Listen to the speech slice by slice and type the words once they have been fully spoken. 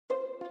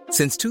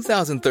Since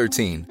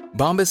 2013,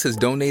 Bombas has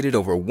donated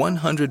over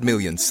 100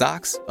 million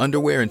socks,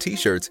 underwear, and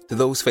T-shirts to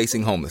those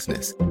facing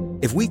homelessness.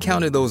 If we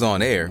counted those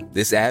on air,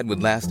 this ad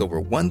would last over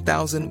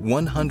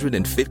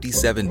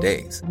 1,157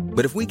 days.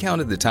 But if we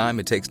counted the time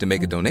it takes to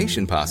make a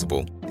donation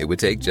possible, it would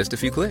take just a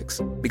few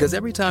clicks. Because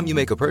every time you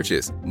make a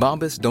purchase,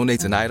 Bombas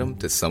donates an item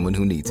to someone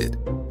who needs it.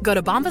 Go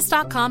to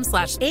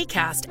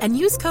bombas.com/ACAST and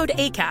use code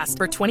ACAST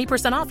for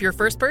 20% off your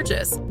first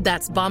purchase.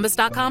 That's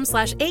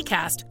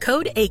bombas.com/ACAST,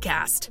 code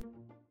ACAST.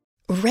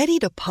 Ready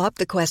to pop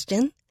the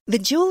question? The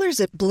jewelers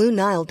at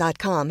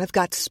BlueNile.com have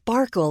got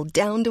sparkle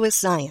down to a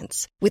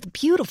science with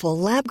beautiful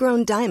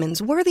lab-grown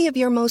diamonds worthy of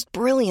your most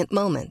brilliant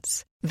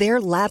moments.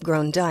 Their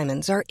lab-grown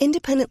diamonds are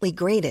independently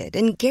graded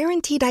and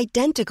guaranteed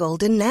identical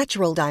to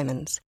natural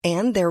diamonds,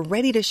 and they're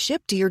ready to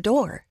ship to your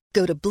door.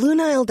 Go to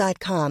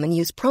BlueNile.com and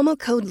use promo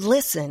code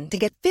LISTEN to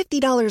get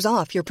 $50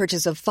 off your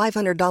purchase of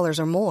 $500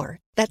 or more.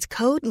 That's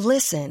code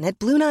LISTEN at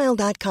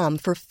BlueNile.com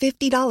for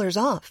 $50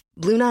 off.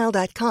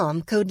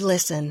 BlueNile.com, code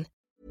LISTEN.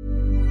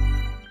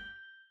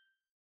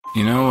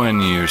 You know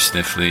when you're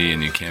sniffly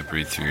and you can't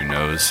breathe through your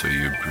nose, so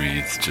you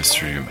breathe just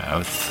through your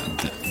mouth?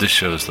 This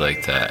show's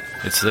like that.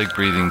 It's like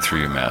breathing through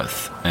your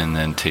mouth and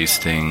then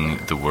tasting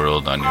the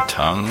world on your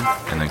tongue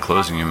and then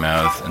closing your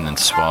mouth and then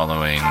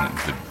swallowing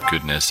the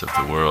goodness of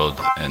the world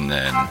and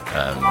then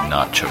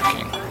not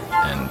choking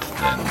and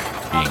then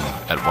being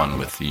at one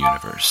with the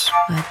universe.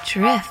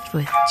 Adrift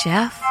with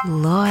Jeff,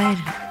 Lloyd,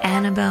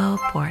 and Annabelle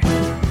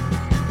Portman.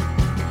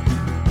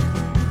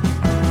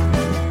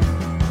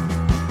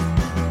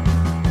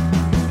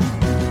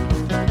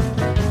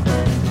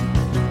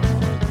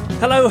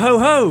 Hello, ho,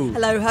 ho.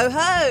 Hello, ho,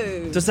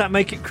 ho. Does that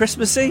make it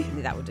Christmassy?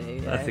 That will do.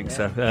 Yeah, I think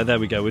so. There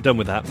we go. We're done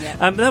with that. Yeah.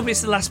 It's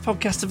the last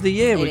podcast of the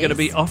year. We're going to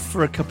be off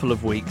for a couple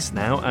of weeks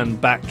now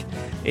and back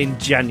in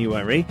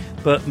January.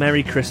 But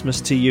Merry Christmas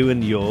to you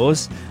and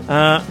yours.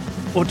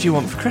 What do you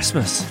want for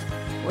Christmas?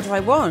 What do I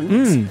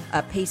want?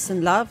 Peace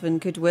and love and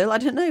goodwill. I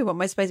don't know. What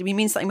am I supposed to? You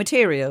mean something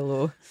material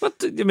or? What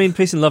do you mean?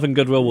 Peace and love and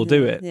goodwill will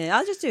do it. Yeah,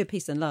 I'll just do a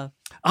peace and love.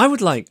 I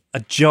would like a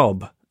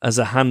job as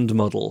a hand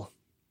model.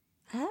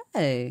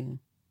 Oh.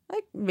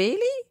 Like,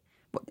 really?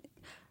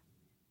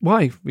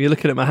 Why? Were you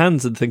looking at my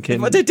hands and thinking...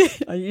 What did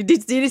you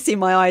did see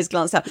my eyes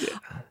glance out?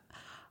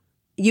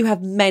 You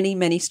have many,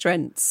 many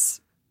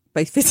strengths,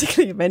 both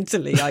physically and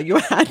mentally. Your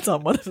hands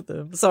aren't one of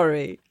them.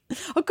 Sorry.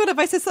 Oh, God, have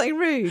I said something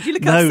rude? You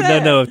look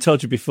upset. No, I've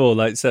told you before.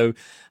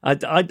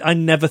 I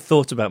never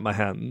thought about my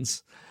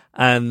hands.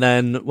 And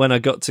then when I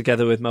got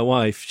together with my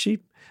wife, she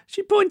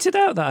pointed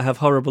out that I have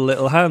horrible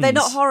little hands. They're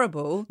not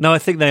horrible. No, I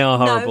think they are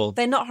horrible. No,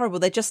 they're not horrible.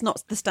 They're just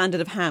not the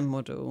standard of hand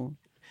model.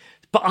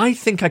 But I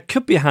think I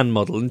could be a hand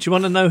model. And do you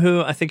want to know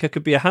who I think I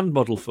could be a hand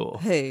model for?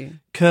 Who?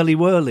 Curly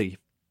Whirly.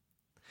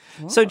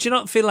 What? So do you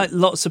not feel like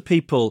lots of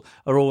people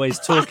are always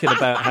talking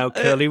about how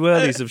Curly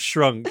Whirlies have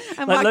shrunk?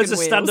 And like loads of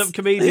wagon stand-up wheels.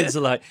 comedians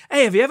are like,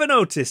 hey, have you ever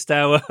noticed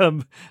how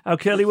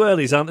Curly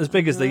Whirlies aren't as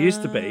big as they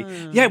used to be?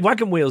 Yeah,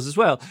 wagon wheels as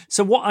well.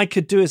 So what I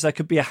could do is I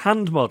could be a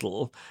hand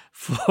model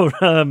for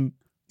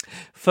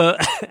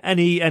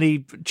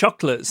any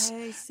chocolates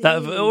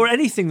or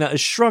anything that has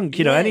shrunk,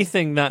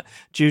 anything that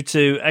due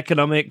to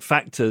economic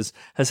factors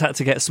has had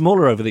to get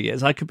smaller over the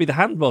years. I could be the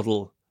hand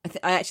model.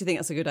 I actually think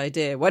that's a good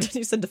idea. Why don't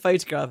you send a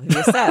photograph of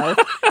yourself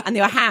and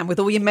your hand with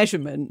all your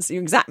measurements,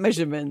 your exact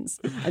measurements,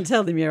 and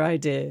tell them your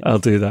idea? I'll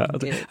do that.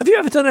 Have you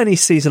ever done any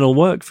seasonal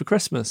work for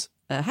Christmas?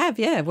 I have,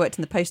 yeah. I've worked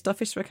in the post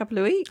office for a couple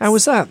of weeks. How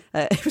was that?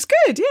 It was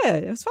good, yeah.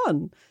 It was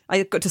fun.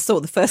 I got to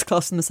sort the first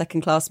class from the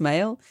second class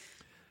mail.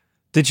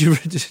 Did you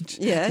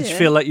you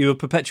feel like you were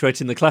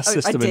perpetuating the class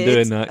system and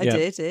doing that? I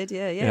did,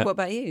 yeah. What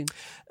about you?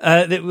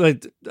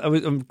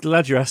 I'm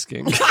glad you're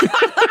asking.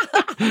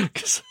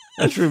 Because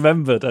I just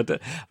remembered, I've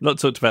not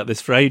talked about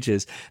this for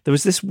ages. There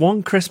was this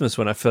one Christmas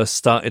when I first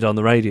started on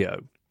the radio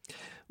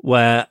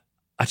where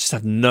I just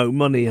had no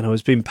money and I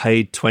was being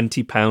paid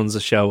 £20 a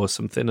show or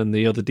something, and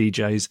the other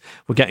DJs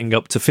were getting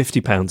up to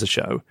 £50 a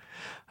show.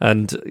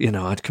 And,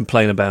 I'd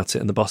complain about it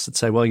and the boss would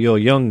say, well, you're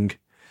young.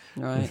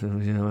 Right.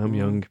 I'm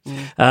young.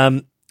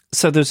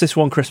 So there was this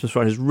one Christmas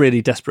where I was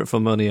really desperate for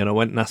money and I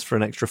went and asked for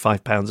an extra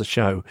 £5 a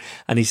show.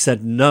 And he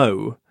said,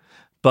 no,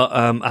 but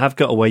I have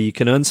got a way you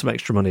can earn some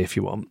extra money if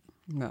you want.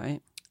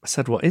 Right. I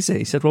said, what is it?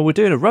 He said, well, we're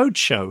doing a road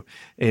show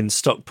in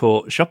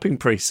Stockport Shopping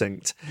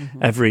Precinct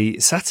every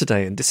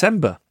Saturday in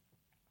December.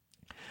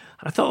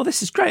 And I thought, oh,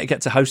 this is great. I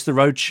get to host the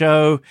road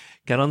show,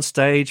 get on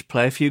stage,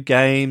 play a few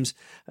games.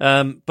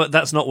 But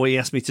that's not what he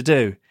asked me to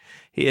do.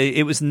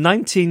 It was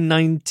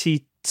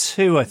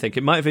 1992, I think.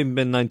 It might have even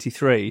been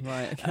 93.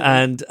 Right, okay.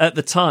 And at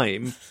the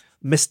time,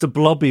 Mr.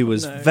 Blobby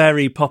was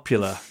very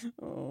popular.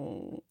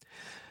 Oh.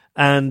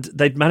 And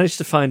they'd managed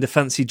to find a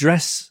fancy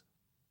dress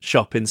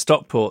shop in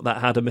Stockport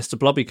that had a Mr.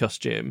 Blobby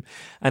costume.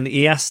 And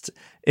he asked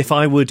if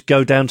I would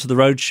go down to the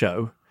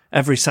roadshow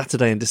every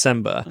Saturday in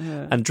December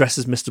and dress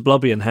as Mr.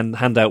 Blobby and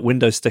hand out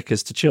window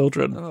stickers to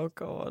children. Oh,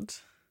 God.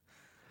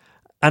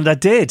 And I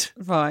did.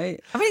 Right.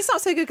 I mean, it's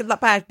not so good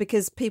that bad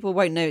because people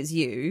won't know it's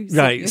you. So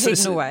right. you're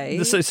hidden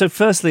away. So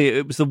firstly,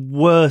 it was the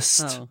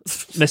worst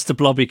Mr.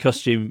 Blobby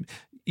costume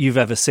you've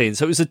ever seen.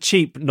 So it was a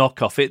cheap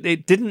knockoff.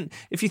 It didn't,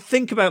 if you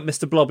think about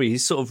Mr. Blobby,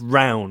 he's sort of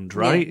round,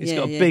 right? He's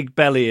got a big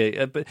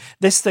belly. But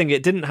this thing,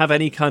 it didn't have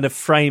any kind of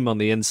frame on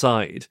the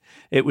inside.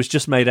 It was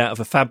just made out of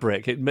a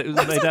fabric. It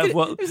was made out of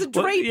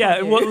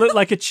what looked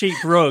like a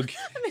cheap rug,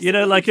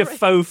 like a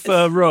faux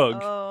fur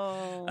rug.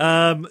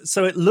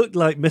 So it looked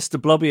like Mr.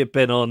 Blobby had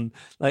been on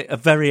like a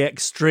very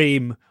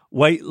extreme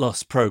weight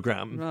loss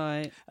program.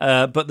 Right.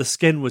 But the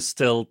skin was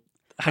still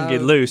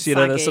hanging loose,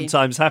 that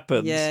sometimes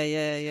happens.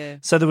 Yeah.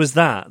 So there was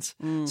that.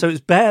 So it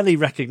was barely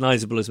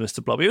recognisable as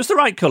Mr. Blobby. It was the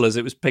right colours.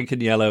 It was pink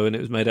and yellow, and it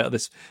was made out of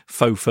this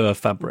faux fur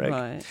fabric.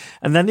 Right.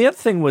 And then the other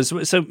thing was,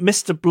 so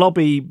Mr.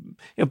 Blobby,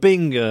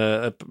 being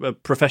a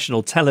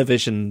professional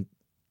television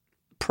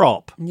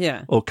prop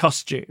or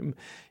costume,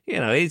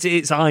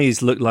 its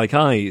eyes look like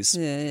eyes.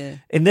 Yeah.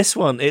 In this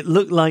one, it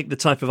looked like the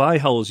type of eye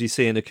holes you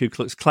see in a Ku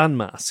Klux Klan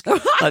mask.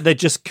 Like they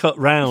just cut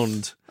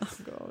round. Oh,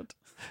 God.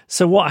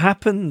 So what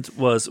happened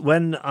was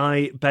when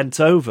I bent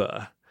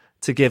over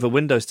to give a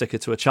window sticker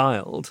to a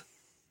child,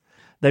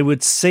 they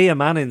would see a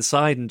man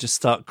inside and just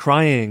start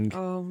crying.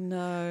 Oh,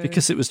 no.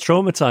 Because it was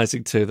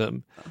traumatising to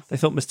them. They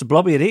thought Mr.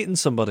 Blobby had eaten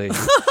somebody.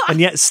 And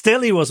yet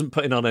still he wasn't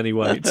putting on any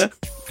weight.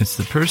 It's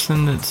the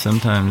person that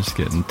sometimes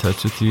get in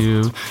touch with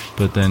you,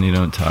 but then you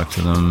don't talk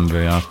to them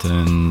very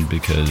often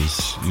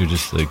because you're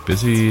just like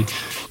busy.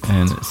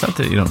 And it's not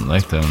that you don't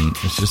like them,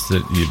 it's just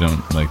that you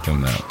don't like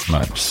them that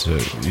much. So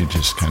you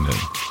just kind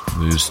of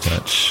lose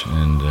touch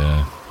and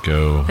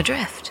go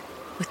Adrift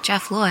with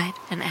Jeff Lloyd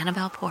and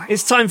Annabelle Port.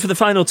 It's time for the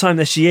final time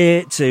this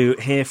year to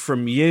hear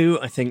from you.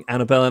 I think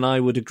Annabelle and I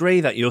would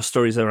agree that your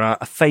stories are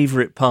a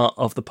favourite part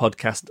of the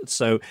podcast.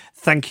 So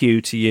thank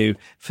you to you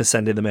for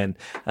sending them in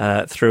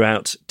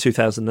throughout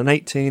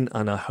 2018.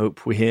 And I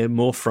hope we hear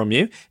more from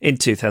you in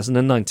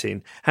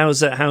 2019.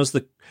 How's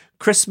the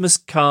Christmas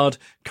card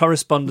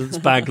correspondence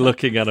bag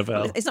looking,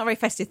 Annabelle? It's not a very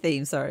festive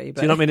theme, sorry. But...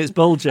 Do you not mean it's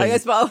bulging? Oh,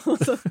 yes,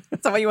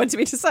 is that what you wanted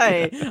me to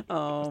say?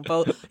 Oh,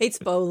 it's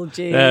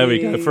bulging. There we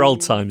go, for old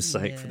time's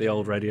sake, for the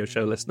old radio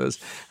show listeners.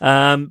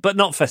 But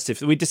not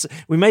festive.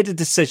 We made a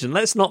decision.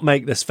 Let's not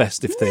make this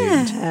festive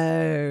themed.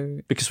 No.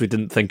 Because we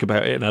didn't think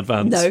about it in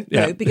advance.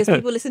 No, because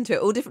people listen to it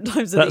all different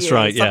times of the year. That's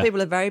right, Some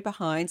people are very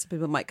behind. Some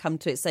people might come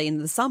to it, say, in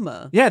the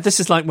summer. Yeah,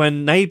 this is like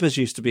when Neighbours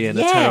used to be in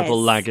a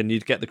terrible lag and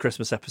you'd get the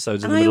Christmas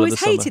episodes in the middle of the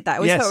summer. And I always hated that. I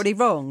always felt really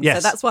wrong.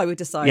 Yes. So that's why we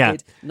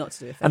decided not to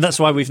do it. And that's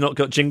why we've not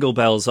got jingle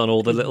bells on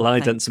all the little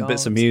idents and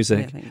bits of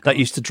music. That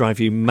used to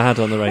drive you mad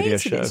on the radio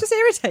show. It's just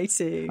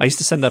irritating. I used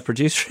to send our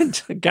producer,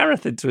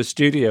 Gareth, into a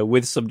studio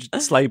with some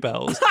sleigh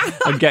bells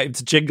and get him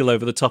to jingle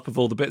over the top of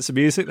all the bits of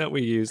music that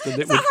we used. And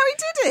Is that how he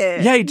did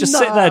it? Yeah, he'd just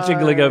sit there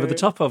jingling over the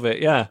top of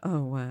it, yeah.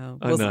 Oh, wow.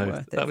 I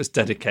know, that was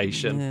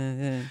dedication.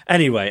 Yeah.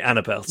 Anyway,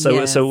 Annabelle,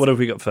 so what have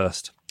we got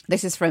first?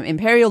 This is from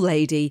Imperial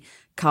Lady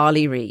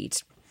Carly Reid.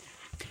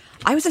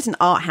 I was at an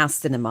art house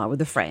cinema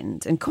with a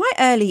friend, and quite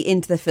early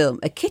into the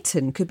film, a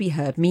kitten could be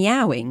heard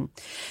meowing.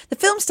 The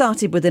film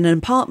started with an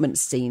apartment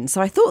scene,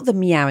 so I thought the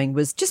meowing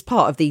was just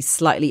part of the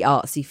slightly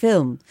artsy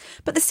film.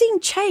 But the scene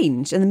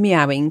changed and the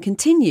meowing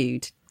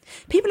continued.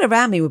 People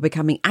around me were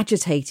becoming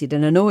agitated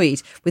and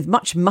annoyed, with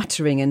much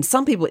muttering and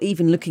some people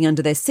even looking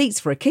under their seats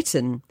for a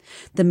kitten.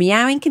 The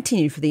meowing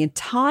continued for the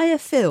entire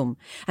film,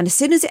 and as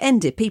soon as it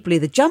ended, people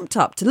either jumped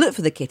up to look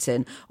for the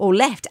kitten or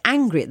left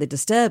angry at the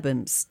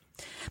disturbance.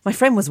 My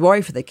friend was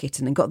worried for the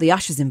kitten and got the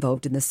ushers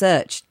involved in the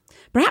search.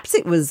 Perhaps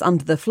it was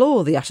under the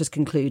floor, the ushers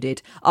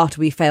concluded, after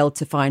we failed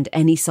to find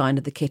any sign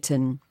of the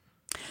kitten.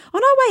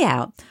 On our way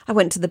out, I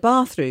went to the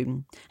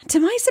bathroom, and to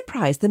my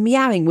surprise, the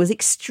meowing was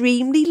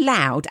extremely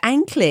loud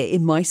and clear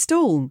in my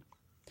stall.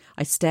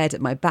 I stared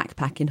at my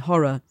backpack in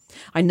horror.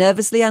 I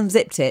nervously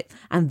unzipped it,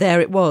 and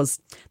there it was,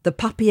 the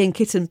Puppy and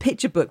Kitten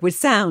picture book with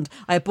sound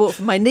I had bought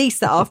for my niece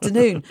that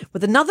afternoon,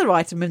 with another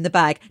item in the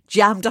bag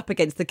jammed up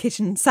against the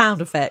kitchen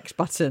sound effect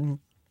button.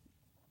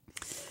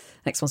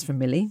 Next one's from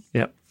Millie.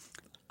 Yep.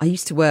 I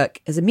used to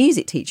work as a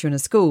music teacher in a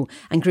school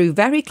and grew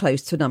very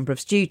close to a number of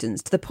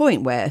students, to the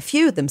point where a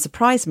few of them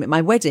surprised me at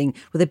my wedding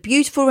with a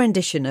beautiful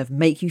rendition of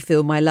Make You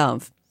Feel My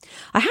Love.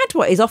 I had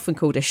what is often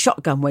called a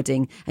shotgun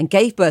wedding and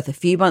gave birth a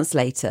few months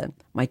later.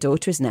 My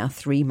daughter is now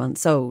 3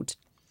 months old.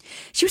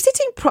 She was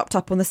sitting propped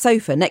up on the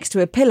sofa next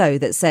to a pillow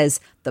that says,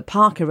 The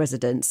Parker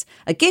Residence,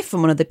 a gift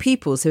from one of the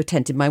pupils who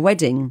attended my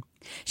wedding.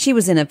 She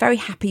was in a very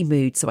happy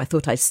mood, so I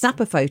thought I'd snap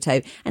a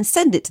photo and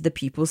send it to the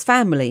pupil's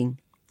family.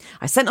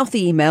 I sent off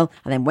the email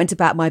and then went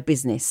about my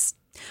business.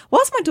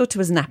 Whilst my daughter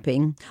was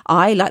napping,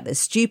 I, like the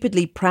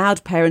stupidly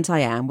proud parent I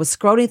am, was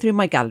scrolling through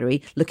my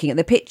gallery looking at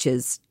the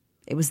pictures.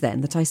 It was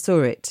then that I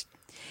saw it.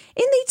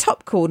 In the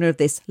top corner of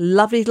this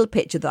lovely little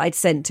picture that I'd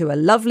sent to a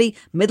lovely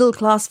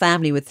middle-class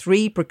family with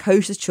 3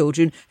 precocious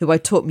children who I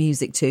taught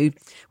music to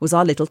was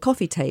our little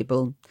coffee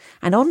table.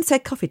 And on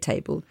said coffee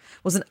table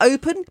was an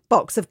open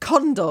box of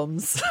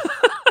condoms.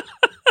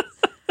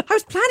 I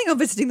was planning on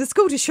visiting the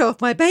school to show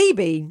off my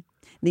baby.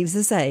 Needless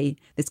to say,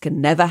 this can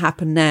never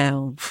happen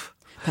now.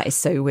 That is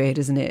so weird,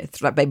 isn't it?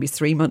 That baby's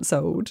 3 months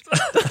old.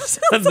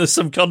 And there's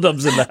some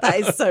condoms in there. That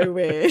is so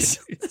weird.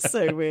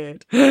 So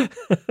weird.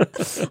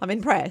 I'm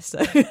impressed.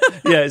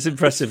 Yeah, it's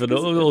impressive. And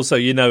also,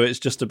 it's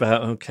just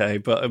about, okay,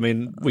 but I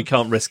mean, we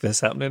can't risk this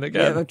happening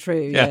again. Yeah, well,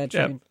 true. Yeah,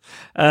 true.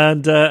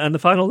 And the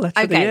final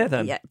letter of the year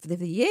then. Yeah, for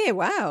the year,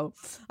 wow.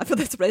 I feel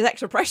there's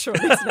extra pressure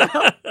on this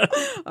now.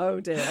 Oh,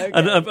 dear. Okay.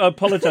 And I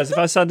apologise if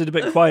I sounded a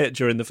bit quiet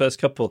during the first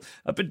couple.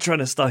 I've been trying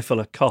to stifle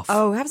a cough.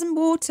 Oh, have some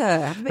water.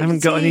 Have a bit I haven't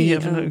of got tea.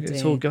 any.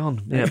 It's all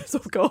gone. Yeah. It's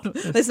all gone.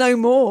 There's no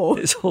more.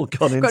 It's all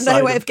gone Got inside.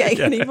 no way of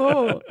getting any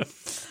more.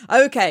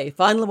 Okay,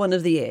 final one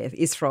of the year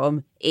is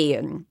from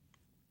Ian.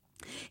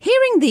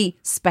 Hearing the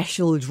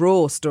special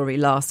draw story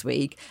last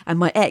week and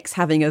my ex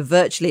having a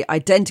virtually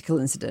identical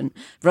incident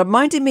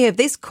reminded me of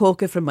this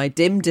corker from my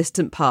dim,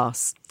 distant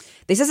past.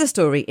 This is a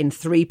story in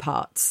 3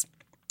 parts.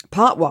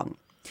 Part 1.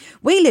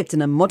 We lived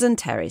in a modern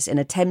terrace in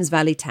a Thames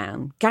Valley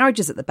town,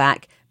 garages at the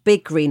back,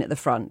 big green at the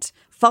front,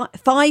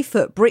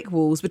 5-foot brick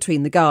walls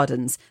between the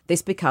gardens.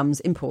 This becomes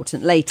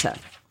important later.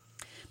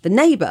 The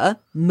neighbour,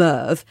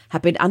 Merv,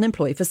 had been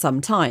unemployed for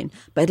some time,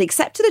 but had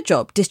accepted a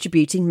job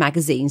distributing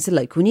magazines to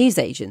local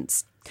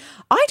newsagents.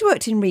 I'd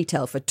worked in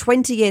retail for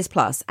 20 years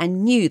plus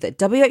and knew that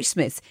WH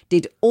Smith's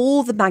did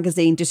all the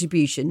magazine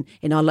distribution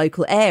in our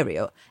local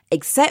area,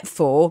 except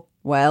for,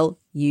 well,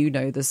 you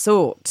know the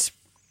sort.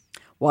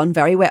 One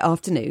very wet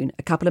afternoon,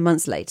 a couple of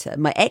months later,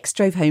 my ex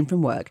drove home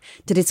from work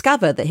to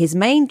discover that his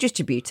main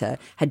distributor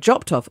had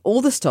dropped off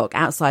all the stock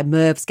outside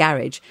Merv's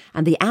garage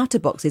and the outer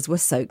boxes were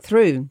soaked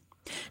through.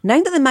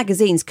 Knowing that the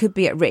magazines could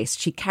be at risk,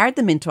 she carried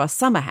them into our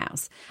summer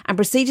house and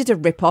proceeded to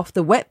rip off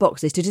the wet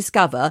boxes to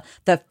discover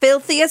the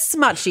filthiest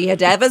smut she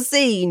had ever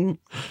seen.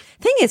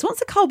 Thing is, once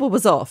the cardboard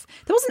was off,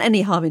 there wasn't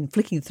any harm in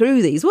flicking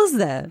through these, was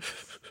there?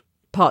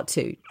 Part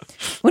 2.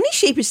 When he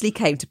sheepishly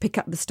came to pick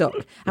up the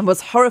stock and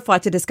was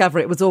horrified to discover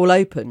it was all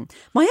open,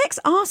 my ex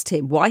asked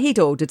him why he'd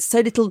ordered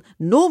so little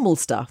normal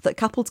stuff that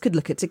couples could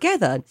look at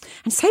together,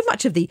 and so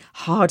much of the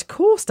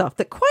hardcore stuff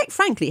that quite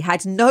frankly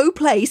had no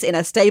place in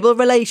a stable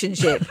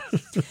relationship.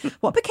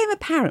 What became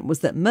apparent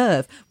was that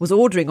Merv was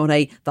ordering on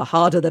a the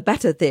harder the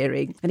better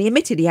theory, and he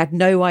admitted he had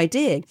no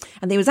idea,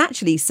 and he was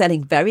actually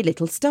selling very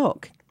little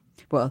stock.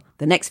 Well,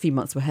 the next few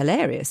months were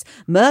hilarious.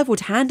 Merv would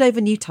hand over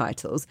new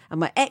titles and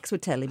my ex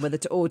would tell him whether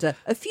to order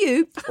a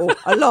few or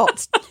a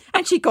lot.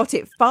 And she got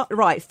it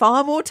right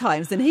far more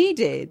times than he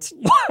did.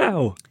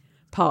 Wow.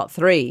 Part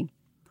 3.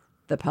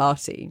 The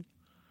party.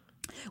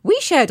 We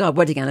shared our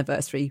wedding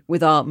anniversary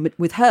with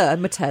her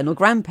maternal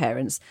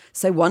grandparents.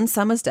 So one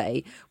summer's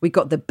day, we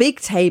got the big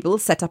table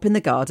set up in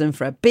the garden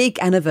for a big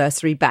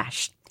anniversary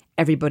bash.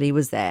 Everybody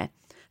was there.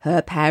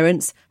 Her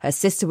parents, her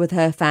sister with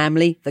her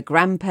family, the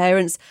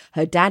grandparents,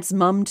 her dad's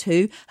mum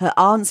too, her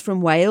aunts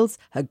from Wales,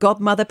 her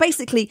godmother,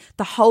 basically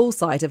the whole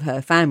side of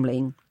her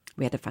family.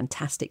 We had a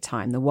fantastic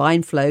time. The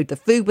wine flowed, the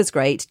food was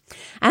great.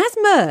 And as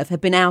Merv had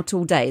been out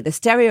all day, the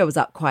stereo was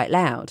up quite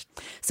loud.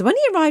 So when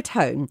he arrived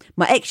home,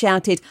 my ex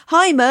shouted,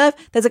 "Hi Merv,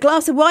 there's a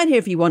glass of wine here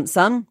if you want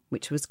some,"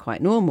 which was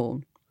quite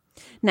normal.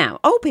 Now,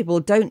 old people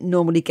don't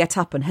normally get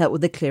up and help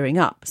with the clearing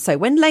up. So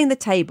when laying the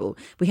table,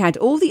 we had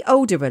all the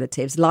older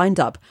relatives lined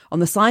up on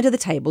the side of the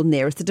table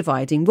nearest the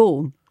dividing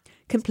wall,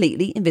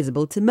 completely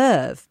invisible to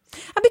Merv.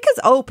 And because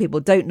old people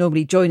don't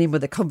normally join in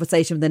with a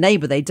conversation with a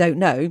neighbour they don't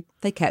know,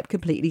 they kept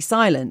completely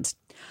silent.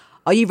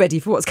 Are you ready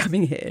for what's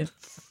coming here?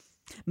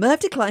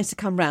 Merv declines to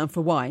come round for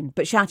wine,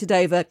 but shouted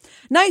over,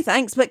 "No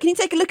thanks, but can you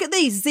take a look at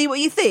these and see what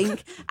you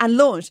think?" and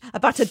launched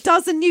about a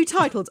dozen new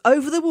titles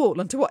over the wall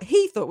onto what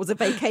he thought was a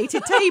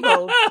vacated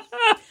table.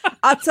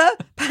 Utter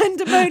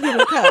pandemonium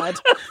occurred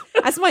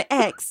as my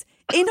ex,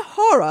 in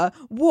horror,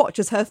 watched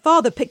as her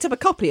father picked up a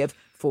copy of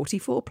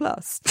 44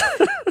 Plus.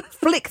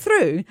 Flick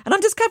through, and on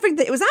discovering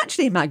that it was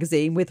actually a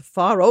magazine with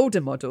far older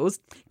models,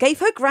 gave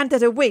her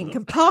granddad a wink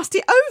and passed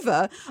it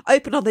over,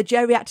 open on the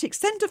geriatric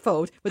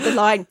centrefold with the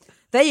line,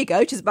 "There you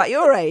go, she's about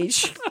your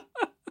age."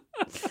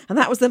 And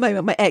that was the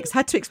moment my ex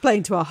had to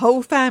explain to our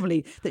whole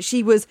family that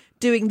she was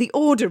doing the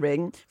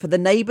ordering for the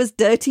neighbour's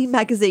dirty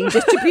magazine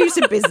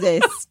distribution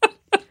business.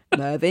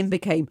 Mervyn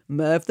became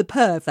Merv the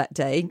Perv that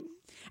day.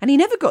 And he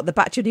never got the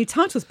batch of new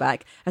titles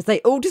back as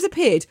they all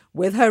disappeared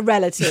with her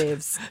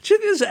relatives. Do you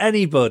think there's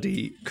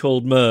anybody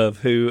called Merv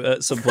who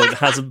at some point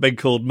hasn't been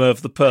called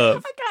Merv the Perv?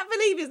 I can't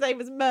believe his name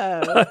was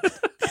Merv.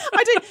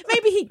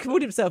 Maybe he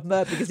called himself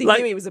Merv because he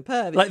knew he was a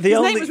perv. His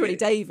name was really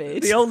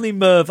David. The only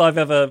Merv I've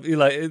ever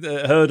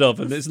heard of,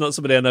 and it's not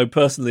somebody I know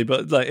personally,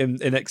 but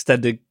in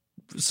extended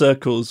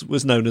circles,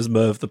 was known as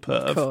Merv the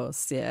Perv. Of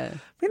course, yeah. I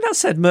mean, that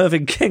said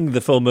Mervyn King, the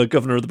former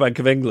governor of the Bank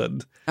of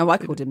England. Oh, I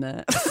called him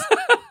Merv.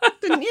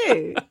 Didn't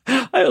you?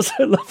 I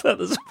also love that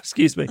there's,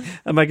 excuse me,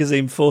 a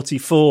magazine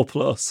 44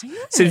 Plus.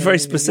 Seems very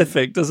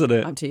specific, doesn't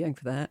it? I'm too young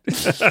for that.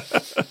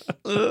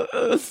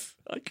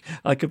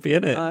 I could be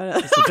in it.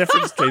 It's the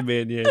difference between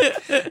me and you.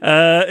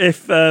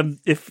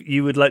 If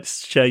you would like to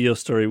share your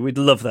story, we'd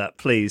love that.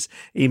 Please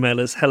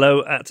email us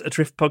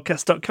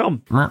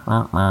hello@adriftpodcast.com.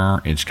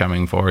 It's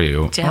coming for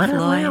you. Jeff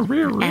Lloyd,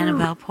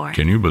 Annabelle Port.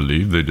 Can you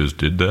believe they just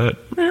did that?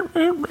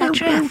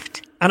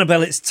 Adrift.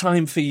 Annabelle, it's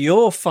time for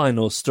your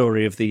final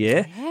story of the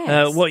year.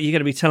 Yes. What are you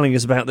going to be telling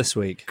us about this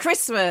week?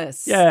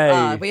 Christmas.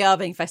 Yay. We are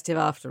being festive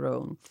after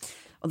all.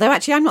 Although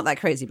actually I'm not that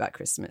crazy about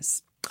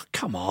Christmas. Oh,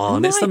 come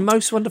on, it's the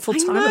most wonderful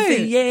time of the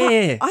know,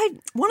 year.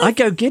 I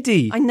go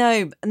giddy. I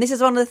know. And this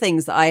is one of the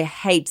things that I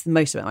hate the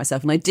most about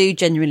myself, and I do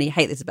genuinely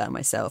hate this about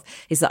myself,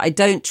 is that I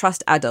don't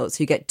trust adults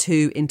who get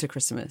too into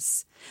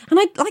Christmas. And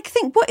I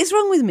think, what is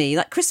wrong with me?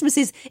 Like, Christmas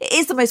it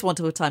is the most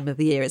wonderful time of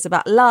the year. It's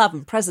about love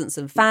and presents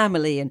and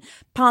family and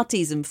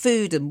parties and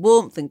food and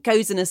warmth and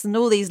coziness and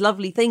all these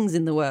lovely things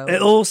in the world.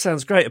 It all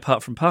sounds great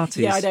apart from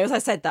parties. Yeah, I know. As I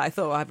said that, I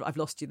thought, I've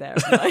lost you there.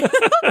 haven't I?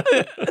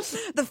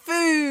 The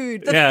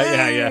food.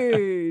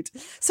 Yeah.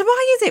 So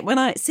why is it when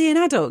I see an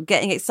adult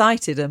getting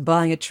excited and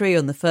buying a tree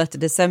on the 1st of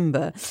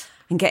December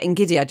and getting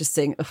giddy, I just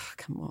think, oh,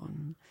 come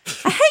on.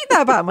 I hate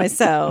that about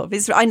myself.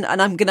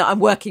 I'm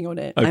working on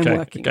it. I'm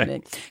working on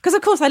it. Because,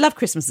 of course, I love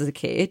Christmas as a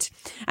kid.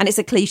 And it's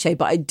a cliche,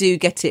 but I do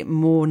get it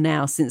more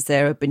now since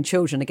there have been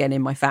children again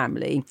in my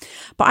family.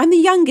 But I'm the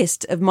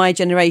youngest of my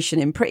generation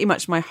in pretty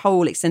much my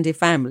whole extended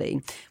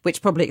family,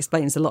 which probably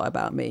explains a lot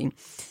about me.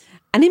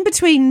 And in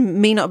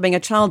between me not being a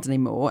child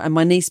anymore and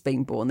my niece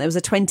being born, there was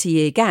a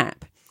 20-year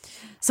gap.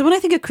 So when I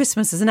think of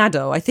Christmas as an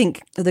adult, I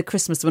think of the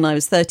Christmas when I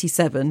was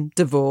 37,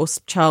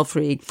 divorced,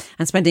 child-free,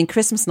 and spending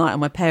Christmas night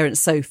on my parents'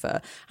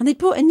 sofa. And they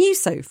bought a new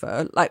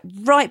sofa, like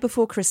right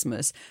before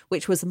Christmas,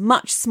 which was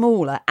much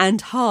smaller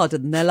and harder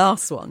than their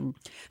last one.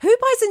 Who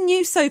buys a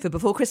new sofa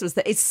before Christmas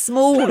that is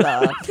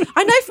smaller?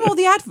 I know from all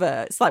the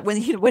adverts, like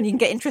when you can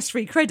get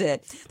interest-free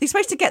credit, they're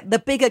supposed to get the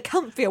bigger,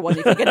 comfier one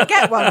if you're going to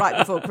get one right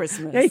before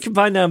Christmas. Yeah, you can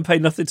buy now and pay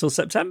nothing till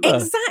September.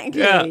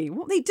 Exactly. Yeah.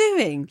 What are they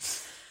doing?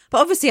 But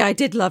obviously I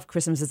did love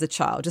Christmas as a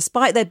child,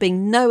 despite there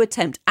being no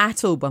attempt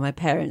at all by my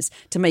parents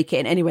to make it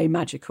in any way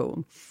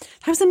magical.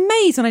 I was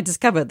amazed when I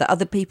discovered that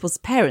other people's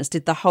parents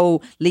did the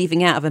whole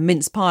leaving out of a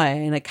mince pie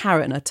and a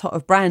carrot and a tot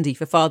of brandy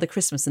for Father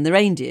Christmas and the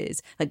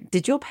reindeers. Like,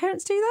 did your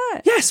parents do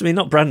that? Yes, I mean,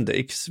 not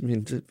brandy, because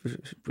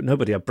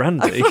nobody had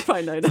brandy.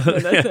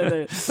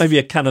 No. Maybe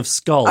a can of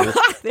Skol.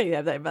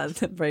 Yeah, that's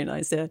very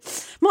nice, yeah.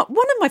 One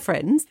of my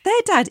friends,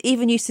 their dad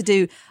even used to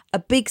do a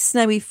big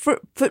snowy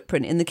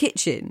footprint in the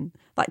kitchen.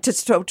 Like,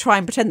 to try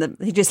and pretend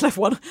that he just left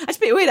one. It's a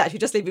bit weird, actually,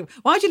 just leaving.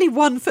 Why'd you leave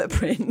one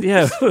footprint?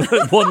 Yeah,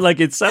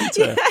 one-legged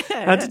Santa.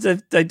 Yeah. How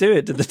did they do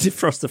it? Did they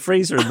defrost the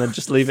freezer and then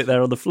just leave it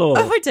there on the floor?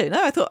 Oh, I don't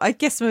know. I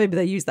guess maybe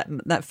they used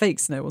that fake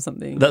snow or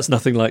something. That's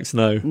nothing like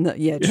snow. No,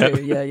 yeah, true.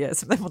 Yeah.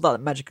 So they weren't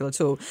that magical at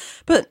all.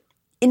 But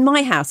in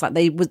my house, like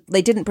they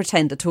didn't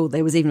pretend at all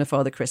there was even a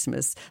Father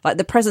Christmas. Like,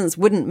 the presents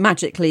wouldn't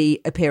magically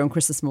appear on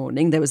Christmas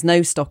morning. There was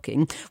no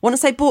stocking.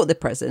 Once they bought the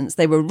presents,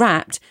 they were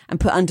wrapped and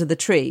put under the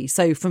tree.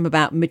 So from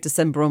about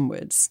mid-December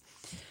onwards.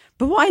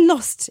 But what I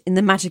lost in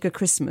the magic of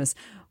Christmas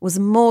was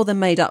more than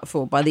made up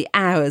for by the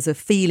hours of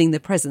feeling the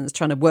presents,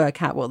 trying to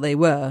work out what they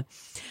were.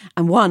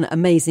 And one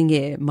amazing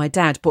year, my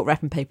dad bought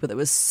wrapping paper that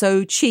was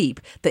so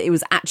cheap that it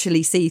was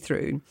actually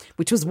see-through,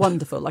 which was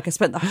wonderful. Like, I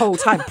spent the whole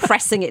time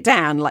pressing it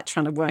down, like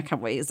trying to work out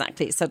what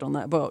exactly it said on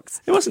that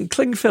box. It wasn't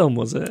cling film,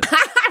 was it?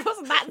 It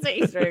wasn't that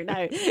see-through,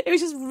 no. It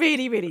was just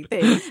really, really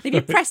thin. If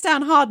you press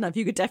down hard enough,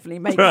 you could definitely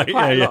make quite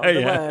a lot of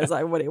the words,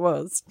 like what it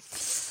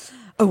was.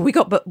 Oh, we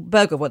got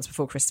burgled once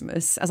before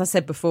Christmas. As I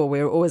said before,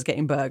 we were always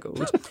getting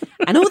burgled.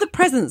 And all the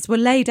presents were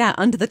laid out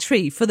under the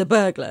tree for the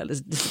burglar,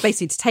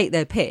 basically to take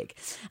their pick.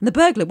 And the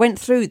burglar went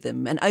through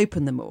them and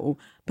opened them all,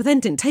 but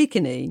then didn't take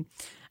any.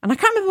 And I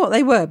can't remember what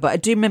they were, but I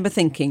do remember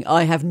thinking,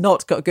 I have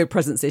not got good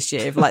presents this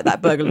year if, like,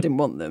 that burglar didn't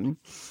want them.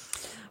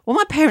 What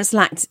my parents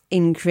lacked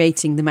in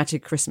creating the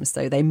magic of Christmas,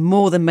 though, they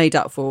more than made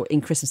up for in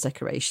Christmas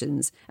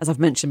decorations, as I've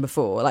mentioned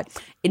before, like,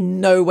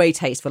 in no way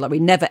tasteful. Like, we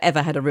never,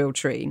 ever had a real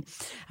tree.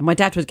 And my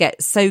dad would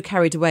get so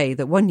carried away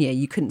that one year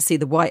you couldn't see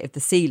the white of the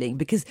ceiling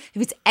because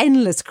of its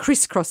endless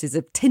crisscrosses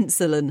of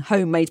tinsel and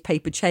homemade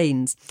paper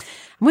chains.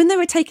 And when they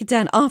were taken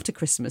down after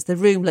Christmas, the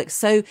room looked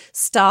so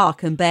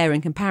stark and bare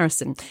in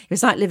comparison. It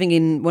was like living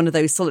in one of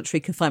those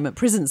solitary confinement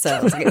prison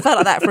cells. Like, it felt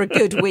like that for a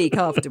good week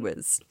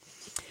afterwards.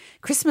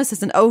 Christmas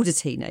as an older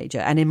teenager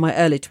and in my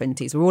early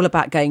 20s were all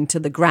about going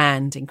to the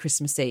Grand in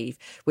Christmas Eve,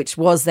 which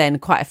was then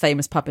quite a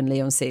famous pub in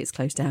Leigh-on-Sea. It's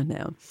closed down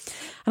now.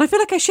 And I feel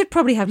like I should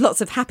probably have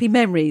lots of happy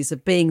memories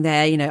of being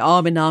there, you know,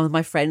 arm in arm with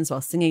my friends while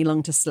singing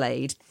along to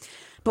Slade.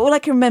 But all I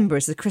can remember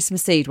is the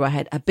Christmas Eve where I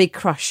had a big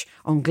crush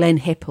on Glenn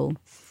Hipple.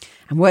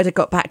 And word had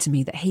got back to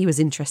me that he was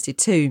interested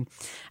too.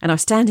 And I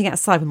was standing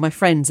outside with my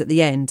friends at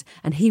the end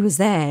and he was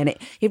there and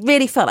it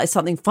really felt like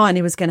something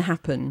finally was going to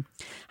happen.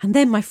 And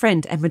then my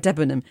friend Emma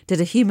Debenham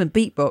did a human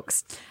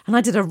beatbox and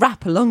I did a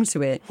rap along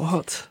to it.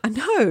 What? I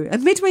know.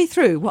 And midway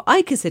through, what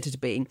I considered to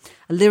be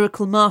a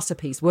lyrical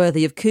masterpiece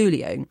worthy of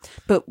Coolio,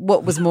 but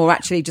what was more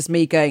actually just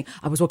me going,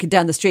 I was walking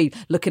down the street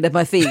looking at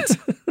my feet.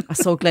 I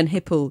saw Glenn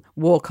Hipple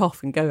walk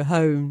off and go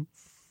home.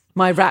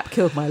 My rap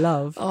killed my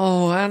love.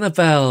 Oh,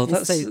 Annabelle,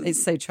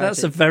 it's so tragic.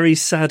 That's a very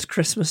sad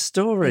Christmas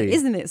story.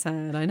 Isn't it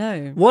sad? I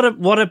know.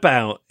 What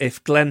about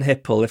if Glenn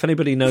Hipple, if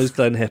anybody knows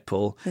Glenn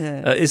Hipple,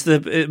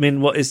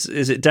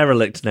 is it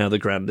derelict now, the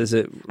Grand? Is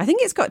it? I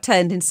think it's got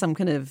turned into some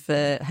kind of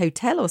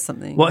hotel or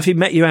something. What if he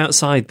met you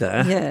outside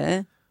there?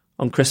 Yeah.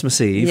 on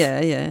Christmas Eve.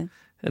 Yeah.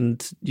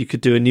 And you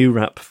could do a new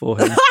rap for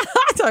him.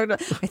 I don't know.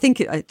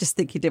 I just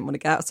think he didn't want to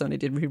get out, so he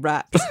did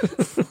re-rap.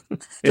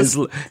 His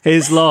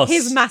loss.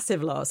 His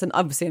massive loss. And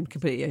obviously I'm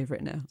completely over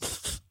it now.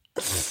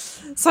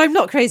 So I'm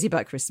not crazy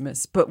about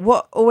Christmas, but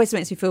what always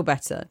makes me feel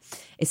better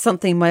is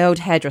something my old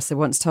hairdresser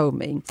once told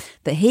me,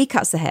 that he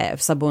cuts the hair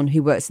of someone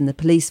who works in the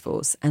police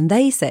force, and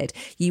they said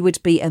you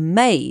would be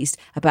amazed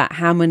about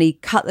how many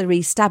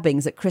cutlery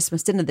stabbings at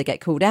Christmas dinner they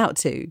get called out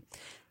to.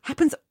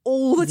 Happens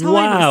all the time,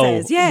 Wow. he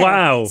says. Yeah.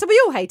 Wow. So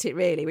we all hate it,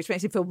 really, which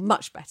makes me feel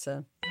much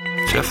better.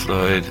 Jeff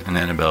Lloyd and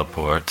Annabelle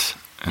Port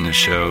in a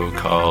show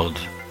called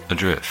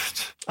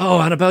Adrift.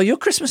 Oh, Annabelle, your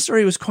Christmas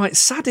story was quite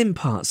sad in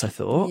parts, I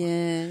thought.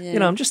 Yeah. You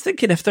know, I'm just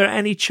thinking if there are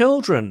any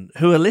children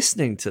who are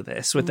listening to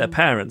this with their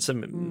parents,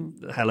 and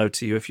hello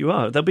to you if you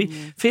are, they'll be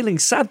feeling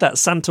sad that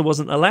Santa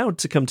wasn't allowed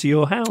to come to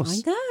your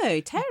house. I know,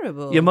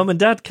 terrible. Your mum and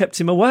dad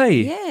kept him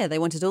away. Yeah, they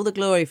wanted all the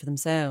glory for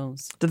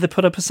themselves. Did they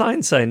put up a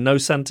sign saying no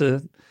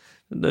Santa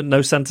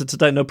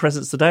today, no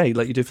presents today,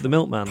 like you do for the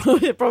milkman?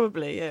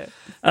 Probably, yeah.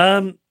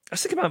 I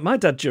was thinking about my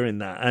dad during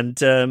that,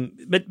 and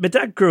my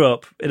dad grew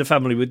up in a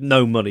family with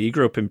no money. He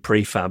grew up in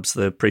prefabs,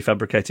 the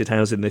prefabricated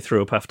housing they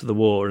threw up after the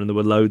war, and there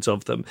were loads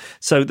of them.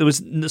 So there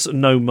was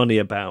no money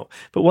about.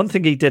 But one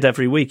thing he did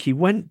every week, he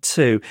went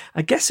to,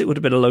 I guess it would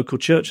have been a local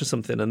church or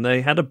something, and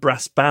they had a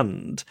brass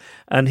band,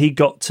 and he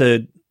got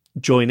to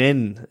join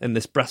in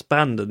this brass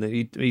band, and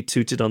he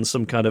tooted on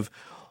some kind of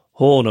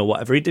horn or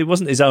whatever. It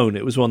wasn't his own,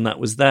 it was one that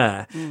was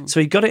there. So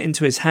he got it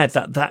into his head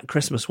that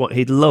Christmas what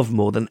he'd love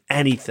more than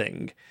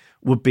anything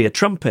would be a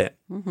trumpet.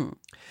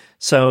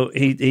 So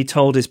he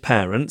told his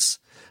parents,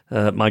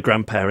 my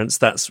grandparents,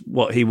 that's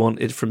what he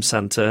wanted from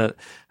Santa,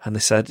 and they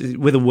said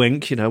with a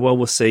wink, well,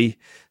 we'll see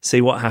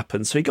what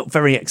happens. So he got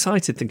very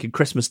excited, thinking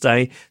Christmas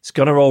Day, it's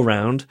gonna roll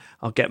round,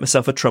 I'll get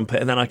myself a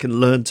trumpet and then I can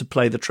learn to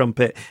play the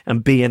trumpet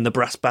and be in the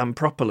brass band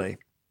properly.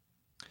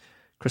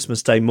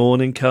 Christmas Day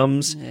morning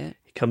comes. Yeah.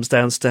 He comes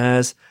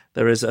downstairs.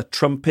 There is a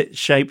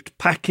trumpet-shaped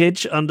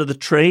package under the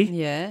tree.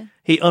 Yeah.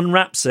 He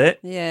unwraps it.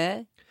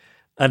 Yeah.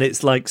 And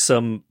it's like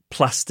some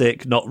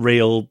plastic, not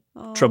real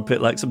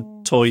trumpet, like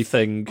some toy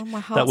thing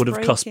my that would have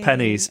heart's cost breaking.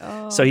 pennies.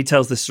 So he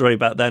tells this story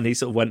about then. He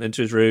sort of went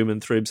into his room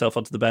and threw himself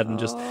onto the bed and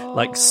just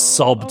like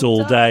sobbed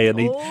all day.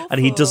 And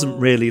he doesn't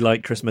really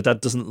like Christmas. My dad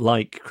doesn't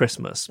like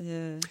Christmas.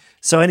 Yeah.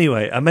 So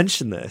anyway, I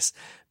mention this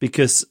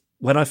because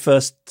when I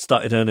first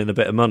started earning a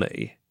bit of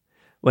money,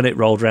 when it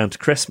rolled round to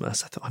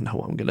Christmas, I thought, I know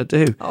what I'm going to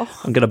do.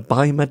 I'm going to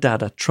buy my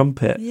dad a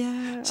trumpet.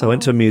 Yeah. So I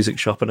went to a music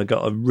shop and I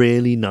got a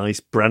really nice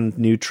brand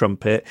new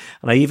trumpet.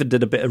 And I even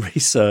did a bit of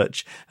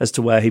research as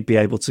to where he'd be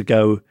able to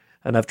go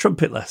and have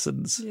trumpet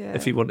lessons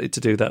if he wanted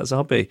to do that as a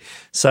hobby.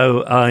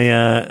 So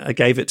I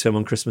gave it to him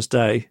on Christmas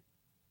Day.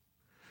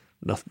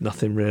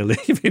 Nothing really.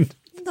 I mean,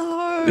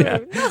 No. yeah.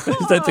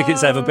 I don't think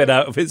it's ever been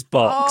out of its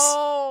box.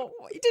 Oh,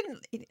 you didn't.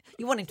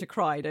 You want him to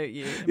cry, don't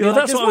you?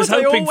 That's what I was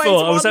hoping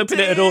for. I was hoping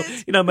it had all.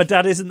 wanted. My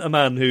dad isn't a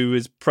man who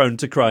is prone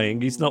to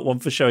crying. He's not one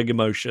for showing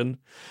emotion.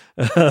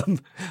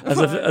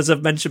 As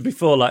I've mentioned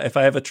before, like if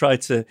I ever try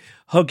to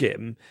hug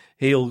him,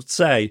 he'll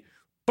say,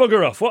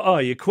 "Bugger off! What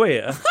are you,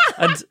 queer?"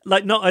 And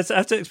like, not. I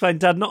have to explain,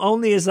 Dad. Not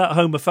only is that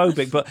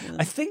homophobic, but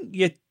I think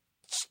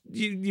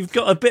you've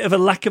got a bit of a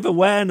lack of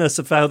awareness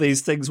of how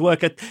these things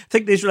work. I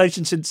think these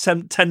relationships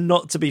tend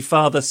not to be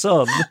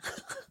father-son.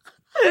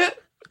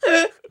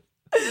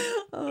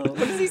 What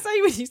does he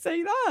say when you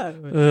say that?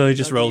 Oh, he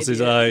just rolls his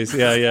eyes.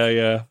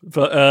 Yeah.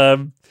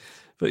 But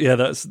yeah,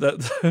 that's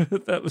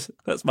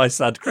my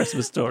sad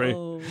Christmas story.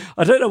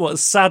 I don't know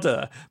what's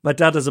sadder: my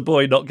dad as a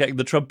boy not getting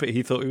the trumpet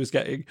he thought he was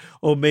getting,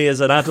 or me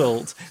as an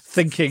adult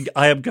thinking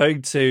I am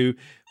going to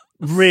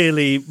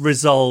really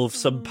resolve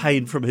some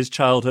pain from his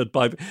childhood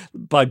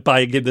by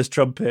buying him this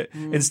trumpet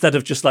instead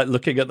of just like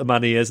looking at the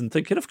man he is and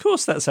thinking, of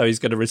course, that's how he's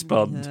going to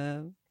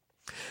respond.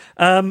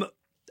 Yeah.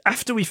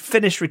 After we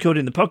finish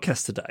recording the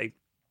podcast today,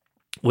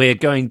 we're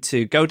going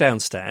to go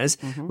downstairs.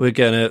 We're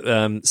going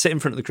to sit in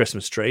front of the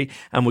Christmas tree,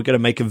 and we're going to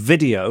make a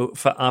video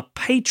for our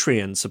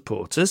Patreon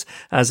supporters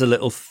as a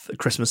little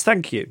Christmas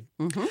thank you.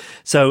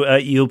 So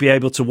you'll be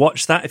able to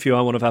watch that if you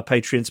are one of our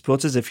Patreon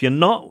supporters. If you're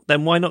not,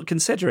 then why not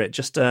consider it?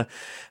 Just a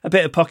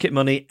bit of pocket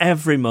money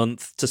every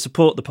month to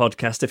support the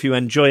podcast. If you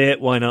enjoy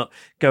it, why not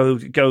go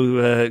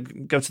to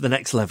the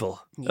next level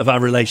of our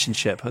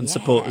relationship and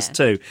support us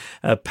too?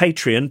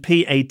 Patreon,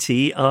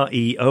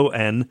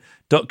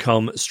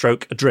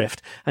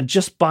 patreon.com/adrift. And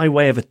just by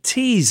way of a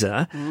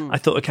teaser, I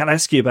thought I can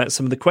ask you about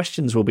some of the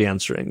questions we'll be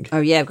answering.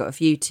 Oh, yeah, I've got a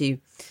few to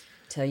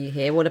tell you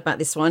here. What about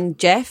this one?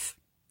 Jeff,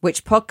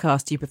 which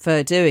podcast do you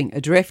prefer doing?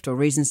 Adrift or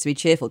Reasons to be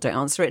Cheerful? Don't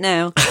answer it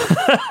now.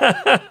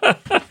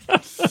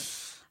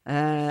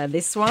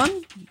 This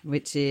one,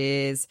 which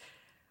is,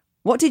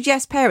 what did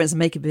Jeff's parents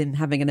make of him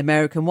having an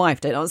American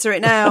wife? Don't answer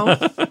it now.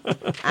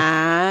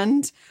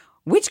 And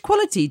Which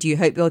quality do you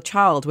hope your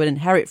child will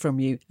inherit from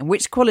you? And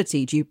which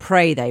quality do you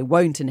pray they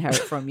won't inherit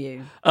from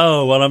you?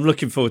 Oh, well, I'm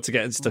looking forward to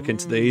getting stuck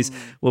into these.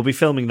 We'll be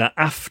filming that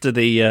after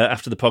the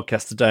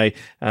podcast today,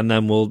 and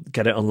then we'll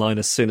get it online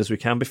as soon as we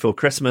can before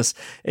Christmas.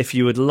 If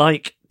you would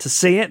like to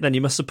see it, then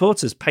you must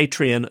support us.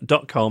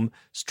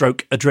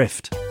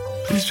 Patreon.com/adrift.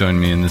 Please join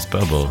me in this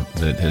bubble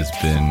that has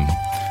been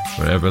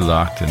forever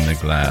locked in the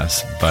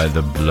glass by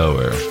the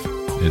blower.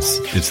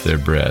 It's their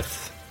breath.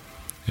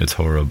 It's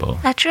horrible.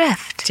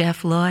 Adrift.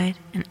 Jeff Lloyd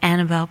and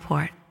Annabelle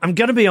Port. I'm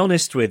going to be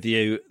honest with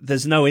you,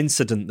 there's no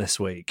incident this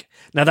week.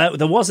 Now,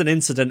 there was an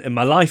incident in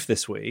my life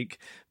this week,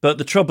 but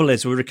the trouble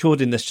is we're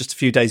recording this just a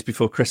few days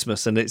before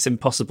Christmas, and it's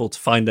impossible to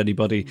find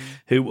anybody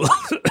who will,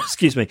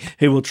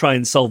 who will try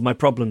and solve my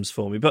problems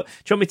for me. But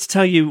do you want me to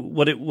tell you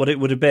what it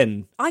would have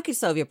been? I could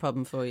solve your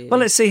problem for you. Well,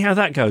 let's see how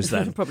that goes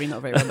then. Probably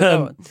not very well, but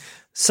go on.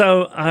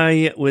 So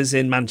I was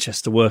in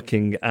Manchester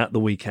working at the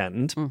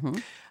weekend,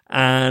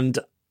 and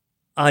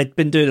I'd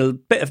been doing a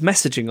bit of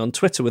messaging on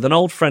Twitter with an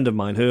old friend of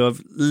mine who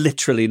I've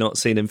literally not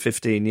seen in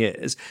 15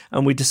 years,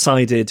 and we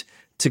decided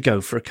to go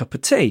for a cup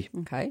of tea.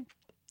 Okay.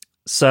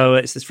 So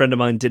it's this friend of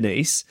mine,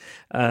 Denise,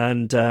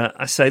 and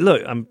I say,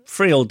 look, I'm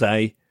free all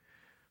day.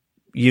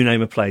 You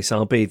name a place,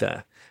 I'll be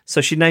there. So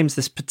she names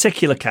this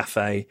particular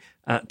cafe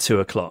at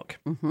 2:00.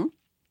 Mm-hmm.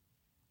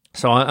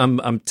 So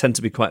I tend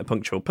to be quite a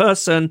punctual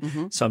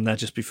person, so I'm there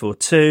just before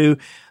 2.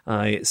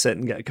 I sit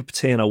and get a cup of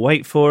tea and I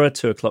wait for her.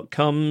 2:00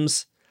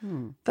 comes.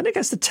 Then it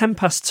gets to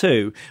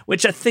 2:10,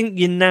 which I think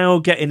you're now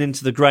getting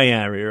into the grey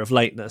area of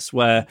lateness,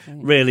 where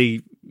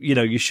really,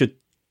 you should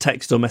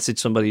text or message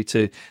somebody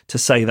to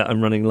say that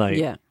I'm running late.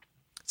 Yeah.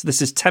 So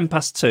this is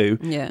 2:10.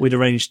 Yeah. We'd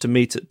arranged to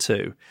meet at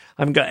 2.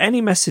 I haven't got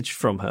any message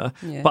from her,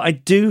 but I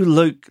do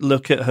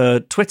look at her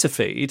Twitter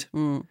feed,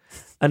 and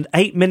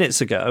 8 minutes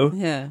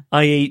ago,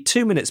 i.e.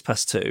 2 minutes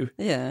past 2,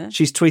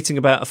 she's tweeting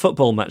about a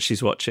football match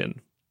she's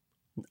watching.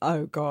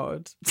 Oh,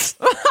 God.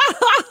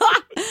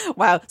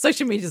 Wow,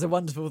 social media is a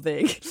wonderful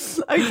thing.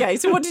 Okay,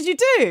 so what did you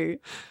do?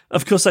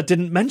 Of course, I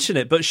didn't mention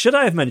it, but should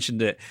I have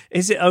mentioned it?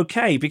 Is it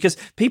okay? Because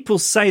people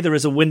say there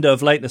is a window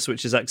of lateness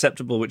which is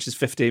acceptable, which is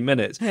 15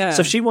 minutes. Yeah.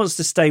 So if she wants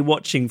to stay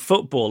watching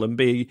football and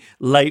be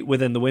late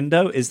within the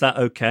window, is that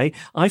okay?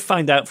 I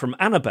find out from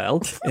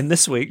Annabelle in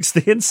this week's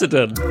The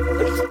Incident.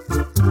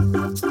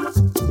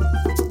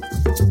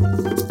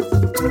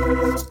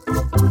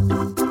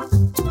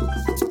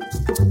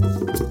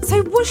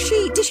 So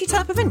did she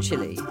turn up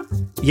eventually?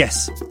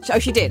 Yes. Oh,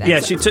 she did? Yeah,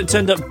 she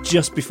turned up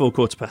just before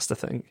 2:15, I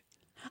think.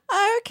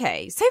 Oh,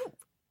 okay. So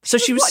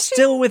she was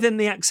still within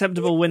the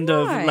acceptable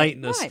window of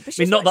lateness. Right, I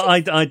mean, not that I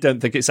don't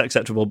think it's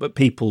acceptable, but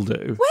people do.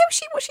 Where was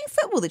she watching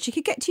football that she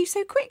could get to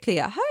so quickly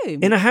at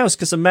home? In a house,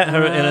 because I met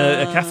her in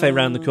a cafe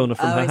round the corner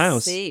from her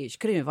house. I see. She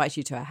could have invited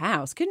you to her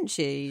house, couldn't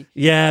she?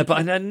 Yeah,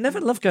 but I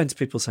never love going to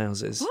people's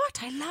houses.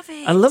 What? I love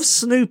it. I love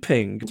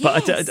snooping,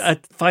 but I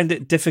find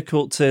it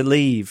difficult to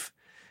leave.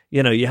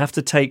 You have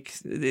to take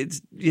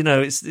it's.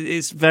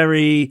 It's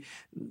very,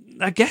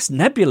 I guess,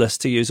 nebulous,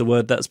 to use a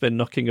word that's been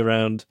knocking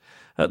around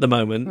at the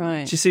moment.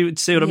 Right. Do you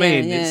see what I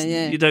mean?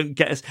 Yeah. You don't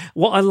get.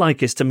 What I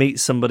like is to meet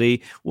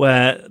somebody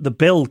where the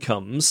bill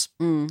comes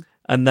and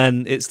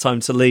then it's time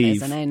to leave.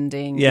 There's an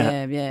ending.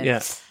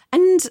 Yeah.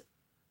 And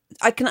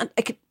I can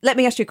let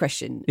me ask you a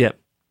question. Yeah.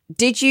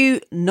 Did you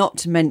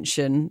not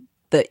mention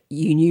that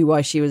you knew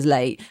why she was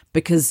late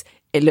because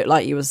it looked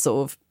like you were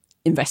sort of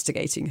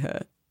investigating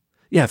her?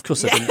 Yeah, of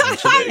course I didn't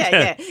mention it.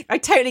 Yeah. I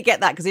totally get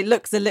that because it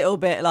looks a little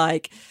bit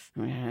like,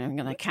 I'm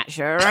going to catch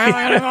her around.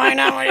 I'm going to find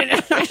out what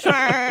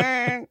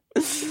you're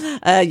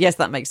doing. Yes,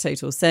 that makes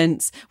total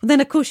sense. Well, then,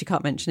 of course, you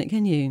can't mention it,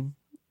 can you?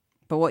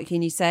 But what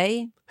can you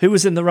say? Who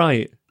was in the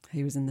right?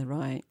 Who was in the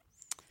right?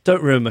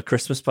 Don't ruin my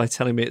Christmas by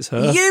telling me it's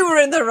her. You were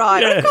in the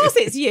right. Yeah. Of course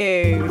it's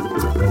you.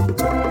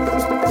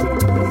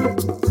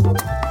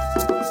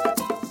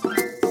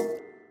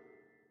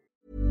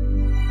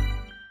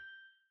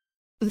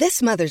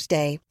 This Mother's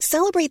Day,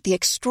 celebrate the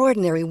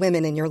extraordinary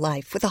women in your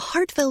life with a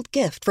heartfelt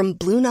gift from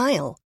Blue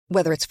Nile.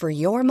 Whether it's for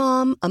your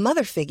mom, a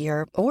mother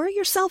figure, or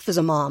yourself as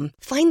a mom,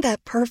 find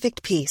that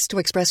perfect piece to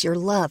express your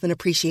love and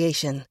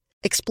appreciation.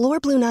 Explore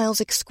Blue Nile's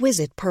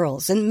exquisite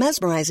pearls and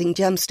mesmerizing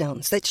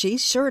gemstones that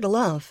she's sure to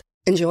love.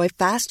 Enjoy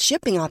fast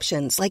shipping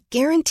options like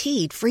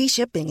guaranteed free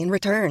shipping and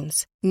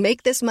returns.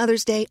 Make this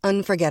Mother's Day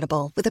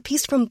unforgettable with a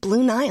piece from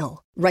Blue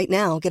Nile. Right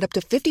now, get up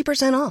to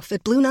 50% off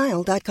at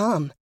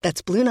BlueNile.com.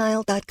 That's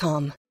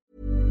BlueNile.com.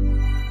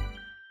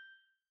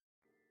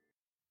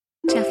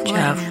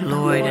 Jeff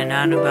Lloyd and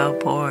Annabelle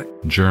Port.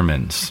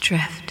 Germans.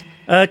 Drift.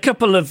 A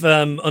couple of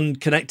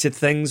unconnected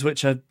things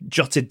which I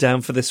jotted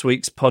down for this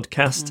week's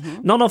podcast.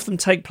 Mm-hmm. None of them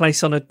take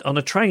place on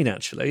a train,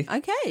 actually.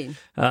 Okay.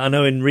 I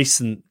know in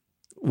recent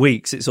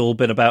weeks it's all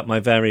been about my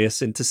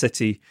various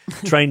intercity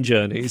train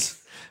journeys.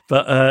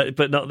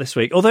 But not this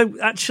week. Although,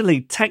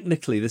 actually,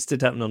 technically, this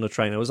did happen on a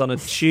train. I was on a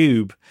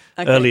tube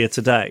earlier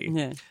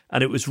today,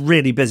 and it was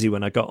really busy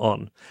when I got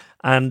on.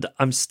 And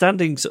I'm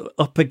standing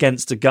up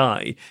against a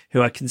guy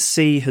who I can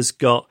see has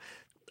got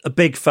a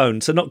big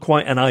phone, so not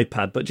quite an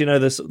iPad, but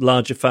the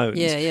larger phones.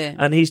 Yeah.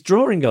 And he's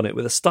drawing on it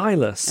with a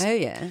stylus. Oh,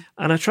 yeah.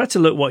 And I tried to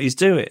look what he's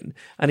doing,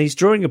 and he's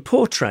drawing a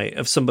portrait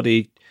of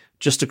somebody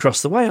just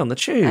across the way on the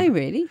tube. Oh,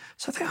 really?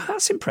 So I think,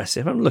 that's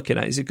impressive. I'm looking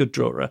at it. He's a good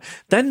drawer.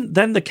 Then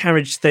the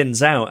carriage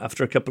thins out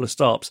after a couple of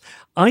stops.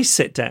 I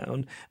sit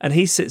down, and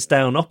he sits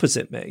down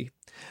opposite me.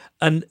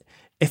 And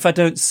if I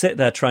don't sit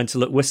there trying to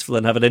look wistful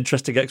and have an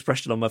interesting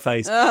expression on my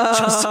face,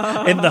 just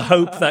in the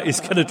hope that he's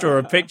going to draw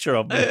a picture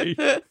of me.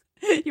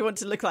 You want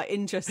to look like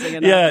interesting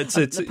enough.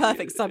 It's the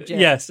perfect subject.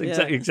 Yes,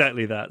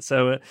 exactly that.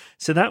 So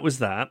that was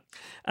that,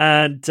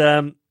 and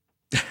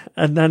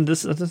then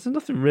there's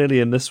nothing really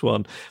in this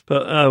one.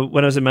 But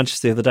when I was in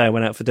Manchester the other day, I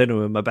went out for dinner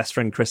with my best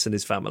friend Chris and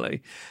his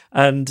family,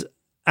 and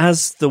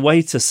as the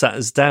waiter sat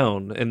us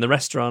down in the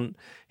restaurant,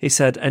 he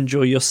said,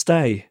 "Enjoy your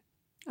stay."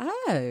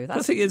 Oh,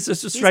 I think it's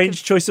just a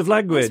strange choice of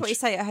language. That's what you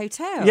say at a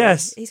hotel.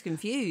 Yes. He's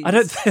confused. I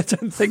don't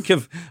think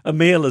of a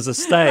meal as a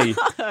stay,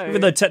 No.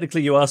 even though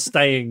technically you are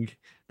staying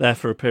there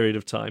for a period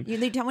of time.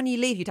 When you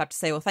leave, you'd have to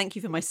say, "Well, thank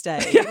you for my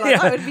stay." Yeah,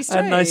 That would be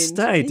strange. A nice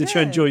stay. Did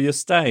you enjoy your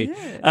stay?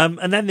 Yeah.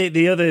 And then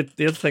the other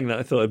thing that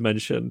I thought I'd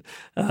mention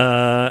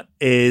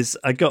is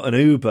I got an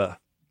Uber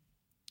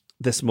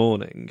this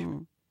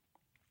morning,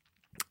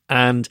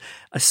 and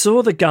I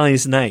saw the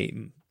guy's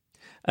name.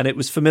 And it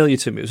was familiar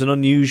to me. It was an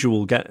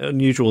unusual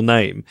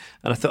name.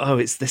 And I thought, oh,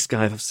 it's this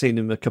guy. I've seen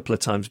him a couple of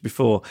times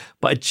before.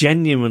 But I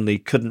genuinely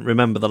couldn't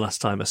remember the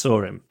last time I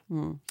saw him.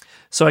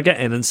 So I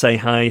get in and say,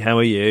 "Hi, how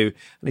are you?"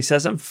 And he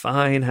says, "I'm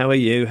fine. How are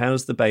you?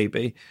 How's the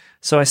baby?"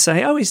 So I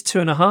say, "Oh, he's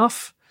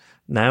 2.5.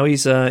 Now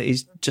he's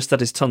just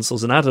had his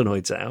tonsils and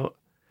adenoids out."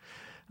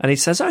 And he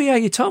says, "Oh, yeah,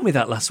 you told me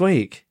that last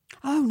week."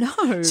 Oh,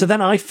 no. So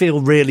then I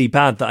feel really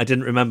bad that I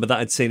didn't remember that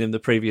I'd seen him the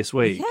previous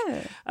week.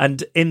 Yeah.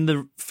 And in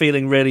the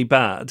feeling really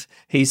bad,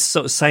 he's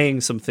sort of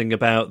saying something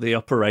about the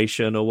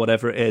operation or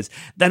whatever it is.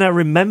 Then I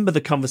remember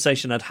the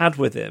conversation I'd had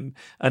with him,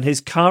 and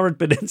his car had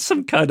been in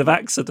some kind of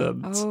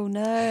accident. Oh,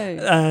 no.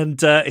 And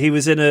he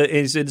was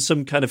in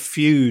some kind of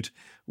feud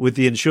with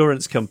the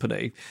insurance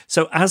company.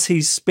 So as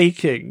he's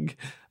speaking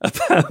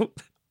about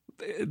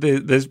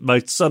my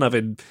son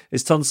having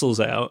his tonsils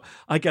out,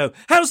 I go,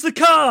 "How's the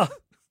car?"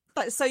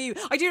 I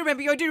do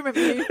remember you.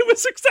 It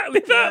was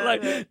exactly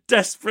that,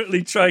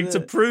 desperately trying to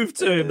prove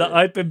to him that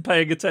I'd been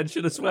paying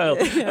attention as well.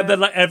 Yeah. And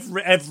then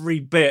every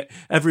bit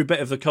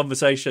of the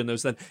conversation, there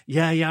was then,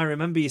 yeah, I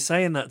remember you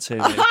saying that to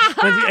me.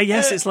 And,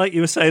 yes, it's like you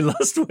were saying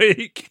last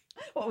week.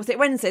 What was it?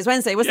 Wednesday? It was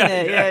Wednesday, wasn't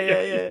it?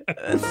 Yeah.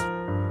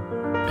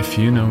 If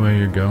you know where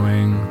you're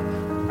going,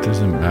 it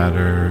doesn't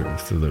matter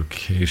if the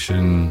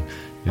location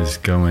is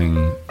going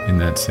in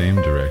that same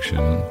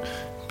direction,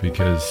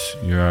 because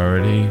you're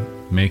already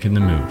making the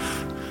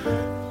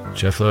move.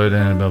 Jeff Lloyd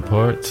and Annabelle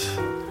Port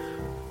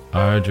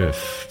are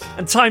adrift.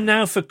 And time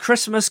now for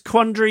Christmas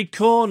Quandary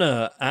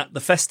Corner at the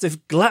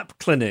festive Glap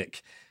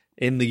Clinic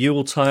in the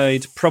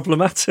Yuletide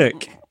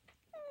Problematic.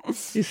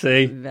 You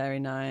see? Very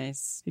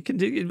nice. You can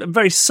do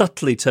very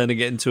subtly turning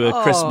it into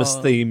a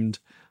Christmas-themed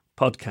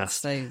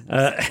podcast.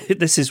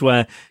 This is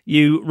where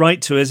you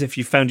write to us if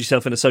you found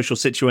yourself in a social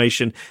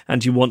situation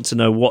and you want to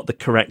know what the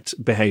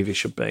correct behaviour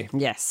should be.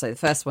 Yes, so the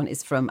first one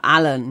is from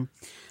Alan.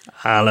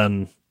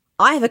 Alan.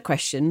 I have a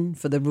question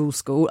for the Rule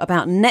School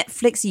about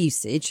Netflix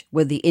usage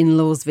when the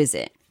in-laws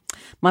visit.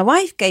 My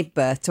wife gave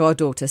birth to our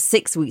daughter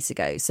 6 weeks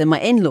ago, so my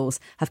in-laws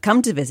have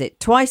come to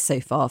visit twice so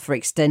far for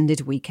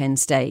extended weekend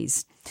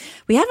stays.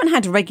 We haven't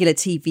had regular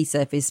TV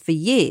service for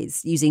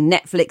years, using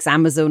Netflix,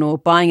 Amazon or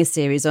buying a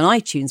series on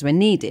iTunes when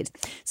needed,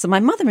 so my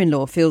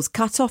mother-in-law feels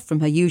cut off from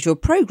her usual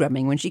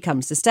programming when she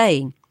comes to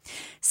stay.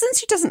 Since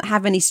she doesn't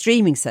have any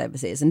streaming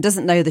services and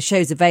doesn't know the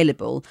shows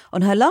available,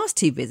 on her last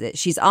 2 visits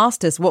she's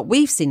asked us what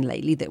we've seen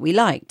lately that we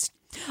liked.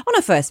 On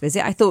her first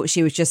visit, I thought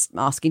she was just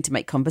asking to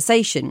make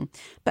conversation,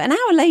 but an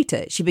hour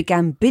later she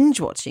began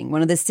binge-watching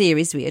one of the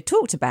series we had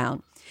talked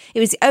about. It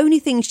was the only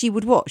thing she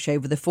would watch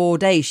over the 4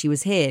 days she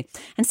was here,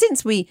 and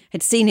since we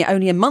had seen it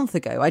only a month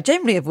ago, I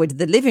generally avoided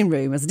the living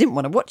room as I didn't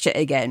want to watch it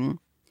again.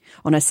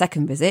 On her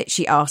second visit,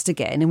 she asked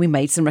again and we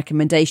made some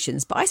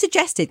recommendations, but I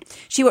suggested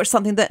she watch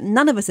something that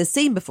none of us had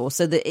seen before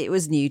so that it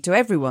was new to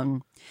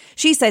everyone.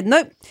 She said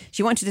nope,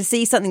 she wanted to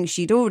see something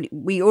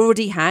we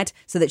already had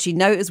so that she'd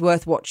know it was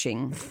worth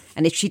watching.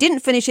 And if she didn't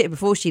finish it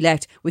before she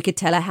left, we could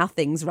tell her how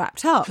things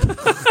wrapped up.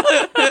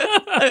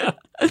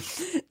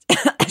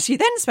 She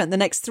then spent the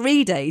next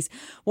 3 days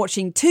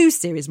watching 2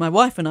 series my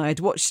wife and I had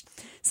watched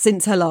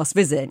since her last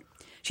visit.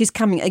 She's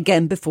coming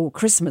again before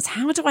Christmas.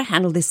 How do I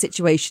handle this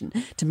situation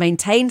to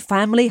maintain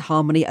family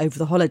harmony over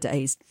the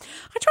holidays?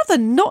 I'd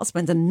rather not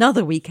spend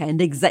another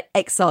weekend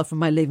exiled from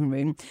my living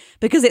room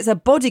because it's a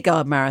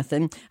Bodyguard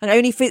marathon and I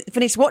only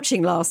finished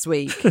watching last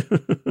week.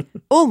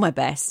 All my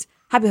best.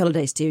 Happy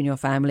holidays to you and your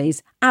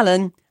families.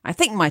 Alan, I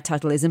think my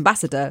title is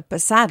Ambassador,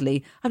 but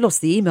sadly, I've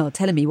lost the email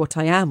telling me what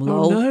I am,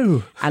 lol. Oh,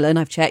 no. Alan,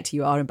 I've checked.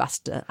 You are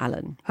Ambassador,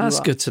 Alan. That's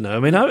good to know. I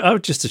mean, I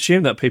would just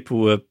assume that people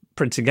were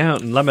printing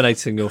out and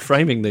laminating or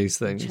framing these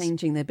things.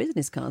 Changing their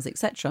business cards,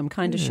 etc. I'm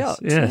kind of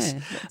shocked. Yes.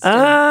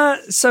 Yeah,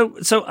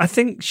 so I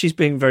think she's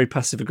being very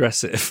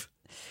passive-aggressive.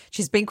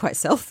 She's been quite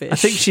selfish. I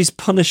think she's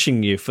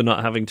punishing you for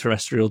not having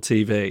terrestrial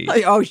TV.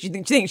 Oh, do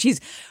you think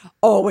she's...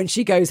 Oh, when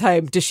she goes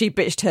home, does she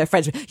bitch to her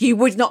friends? You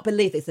would not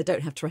believe this. They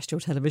don't have terrestrial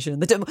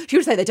television. She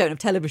would say they don't have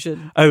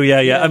television. Oh,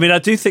 yeah. I mean, I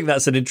do think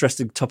that's an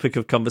interesting topic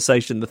of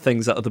conversation, the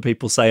things that other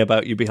people say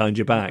about you behind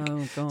your back.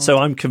 Oh, God. So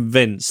I'm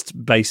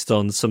convinced, based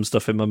on some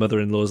stuff in my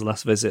mother-in-law's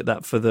last visit,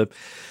 that for the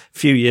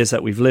few years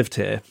that we've lived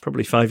here,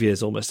 probably 5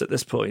 years almost at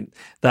this point,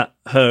 that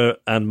her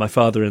and my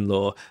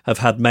father-in-law have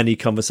had many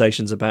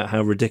conversations about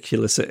how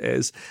ridiculous it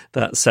is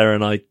that Sarah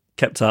and I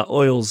kept our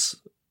oils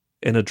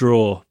in a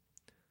drawer.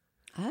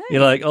 Oh, You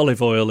know, like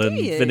olive oil and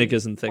you?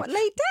 vinegars and things. What,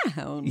 laid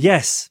down?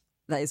 Yes.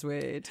 That is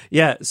weird.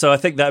 Yeah, so I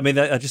think that,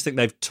 I just think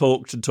they've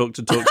talked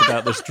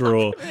about this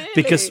drawer. Really?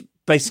 Because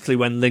basically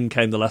when Lynn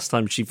came the last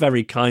time, she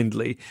very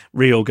kindly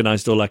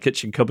reorganised all our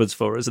kitchen cupboards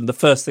for us. And the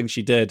first thing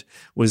she did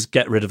was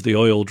get rid of the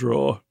oil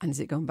drawer. And has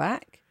it gone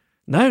back?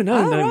 No.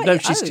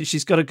 Right.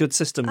 She's got a good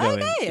system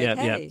going.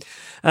 Okay.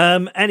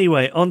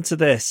 Anyway, on to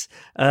this.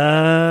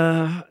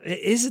 It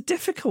is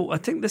difficult. I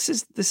think this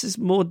is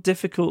more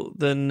difficult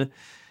than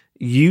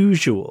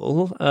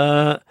usual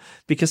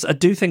because I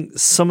do think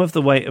some of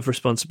the weight of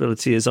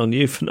responsibility is on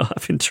you for not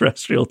having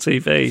terrestrial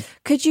TV.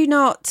 Could you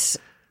not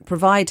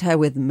provide her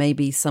with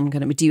maybe some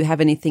kind of... Do you have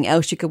anything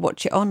else you could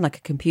watch it on, like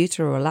a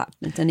computer or a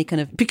laptop? Any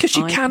kind of... Because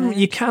you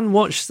iPad? can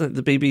watch the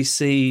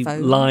BBC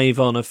Phone. live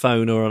on a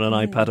phone or on an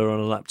iPad or on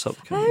a laptop.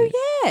 Can't you?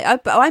 Yeah,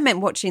 I meant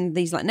watching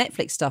these like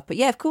Netflix stuff, but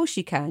yeah, of course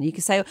you can. You can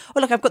say, "Oh,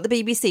 look, I've got the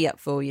BBC up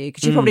for you,"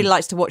 because she probably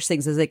likes to watch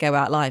things as they go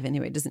out live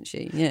anyway, doesn't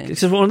she? Yeah.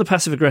 Because one of the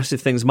passive aggressive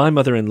things my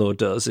mother-in-law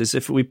does is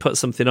if we put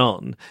something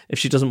on, if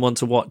she doesn't want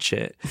to watch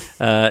it,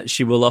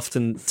 she will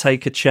often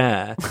take a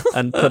chair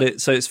and put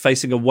it so it's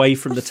facing away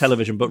from the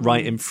television, but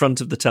right in front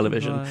of the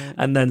television,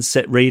 and then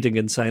sit reading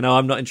and say, "No,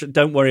 I'm not interested.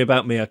 Don't worry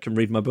about me. I can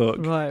read my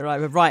book."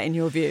 Right, but right in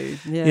your view.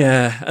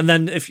 Yeah, and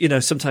then if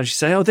sometimes she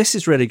say, "Oh, this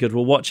is really good.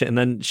 We'll watch it," and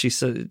then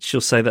she'll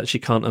say that she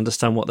can't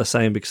understand what they're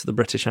saying because of the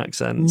British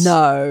accents.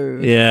 No.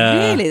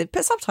 Yeah. Really? They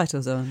put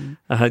subtitles on.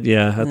 I think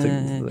that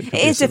could It be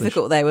a is solution.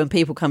 difficult though when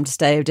people come to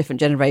stay of different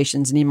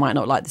generations and you might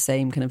not like the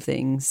same kind of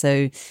thing.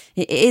 So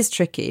it is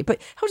tricky.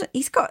 But hold on,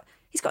 he's got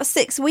a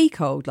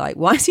 6-week-old. Like,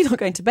 why is he not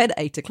going to bed at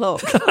 8 o'clock?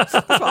 That's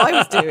what I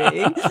was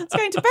doing. I was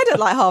going to bed at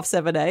like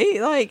 7:30,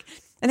 8. Like,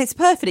 and it's a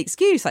perfect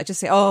excuse. Like, just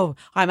say, "Oh,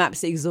 I'm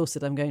absolutely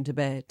exhausted. I'm going to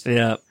bed."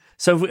 Yeah.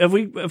 So have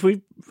we?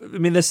 I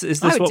mean, is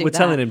this what we're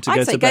telling him to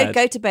go to bed?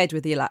 Go to bed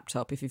with your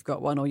laptop if you've got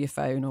one, or your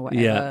phone, or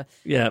whatever.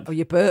 Yeah. Or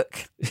your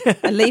book,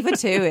 and leave her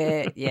to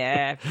it.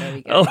 Yeah. There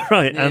we go. All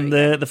right, and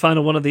the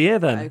final one of the year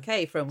then.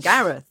 Okay, from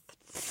Gareth.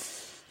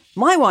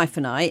 My wife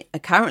and I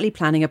are currently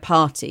planning a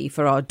party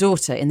for our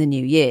daughter in the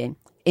new year.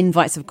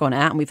 Invites have gone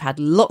out and we've had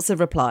lots of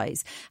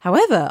replies.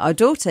 However, our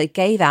daughter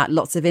gave out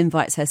lots of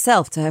invites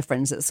herself to her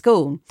friends at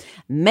school.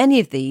 Many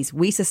of these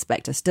we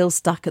suspect are still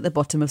stuck at the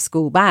bottom of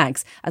school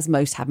bags, as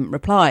most haven't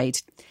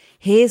replied.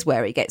 Here's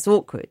where it gets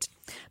awkward.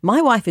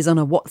 My wife is on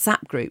a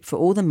WhatsApp group for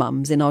all the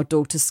mums in our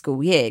daughter's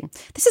school year.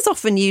 This is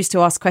often used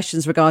to ask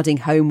questions regarding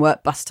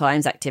homework, bus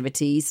times,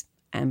 activities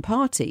and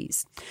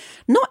parties.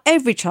 Not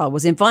every child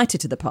was invited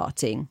to the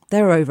party.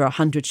 There are over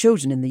 100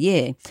 children in the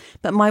year.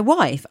 But my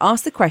wife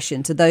asked the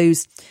question to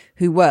those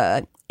who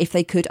were if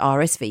they could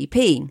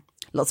RSVP.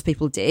 Lots of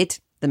people did.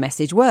 The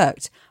message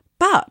worked.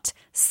 But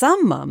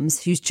some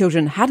mums whose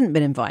children hadn't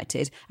been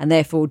invited and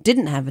therefore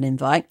didn't have an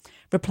invite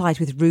replied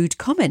with rude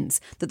comments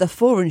that the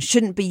forum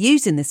shouldn't be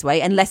used in this way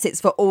unless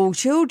it's for all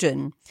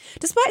children,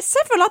 despite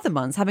several other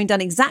mums having done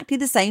exactly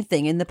the same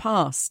thing in the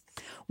past.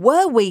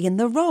 Were we in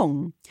the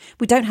wrong?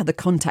 We don't have the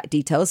contact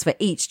details for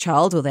each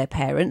child or their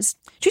parents.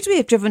 Should we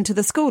have driven to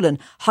the school and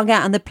hung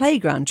out on the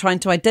playground trying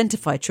to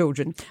identify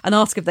children and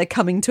ask if they're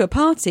coming to a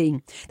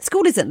party? The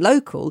school isn't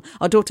local.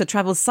 Our daughter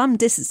travels some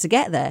distance to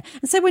get there,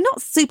 and so we're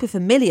not super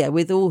familiar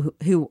with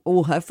who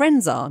all her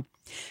friends are.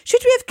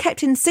 Should we have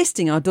kept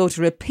insisting our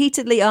daughter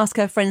repeatedly ask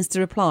her friends to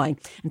reply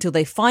until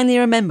they finally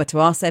remember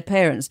to ask their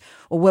parents,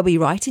 or were we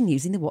right in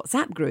using the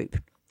WhatsApp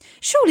group?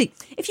 Surely,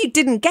 if you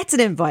didn't get an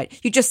invite,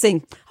 you just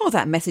think, "Oh,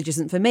 that message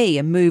isn't for me,"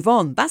 and move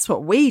on. That's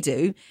what we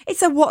do.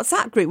 It's a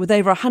WhatsApp group with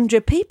over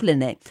 100 people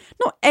in it.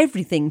 Not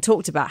everything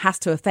talked about has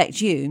to affect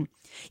you.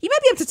 You may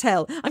be able to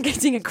tell I'm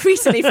getting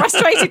increasingly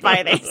frustrated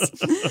by this.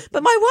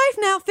 But my wife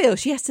now feels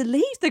she has to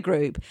leave the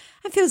group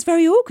and feels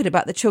very awkward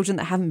about the children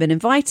that haven't been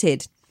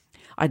invited.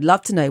 I'd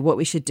love to know what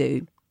we should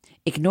do.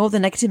 Ignore the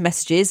negative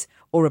messages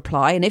or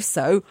reply, and if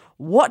so,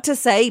 what to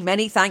say.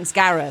 Many thanks,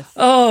 Gareth.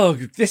 Oh,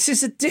 this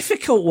is a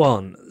difficult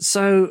one.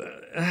 So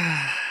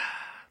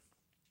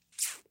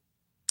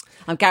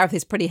Gareth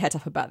is pretty het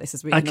up about this,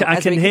 as we I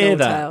can hear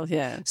that. Tell.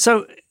 Yeah.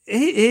 So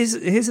here's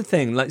the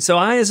thing. Like, so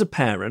I, as a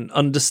parent,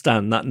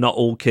 understand that not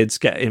all kids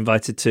get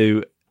invited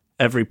to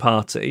every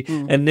party,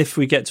 and if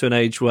we get to an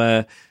age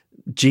where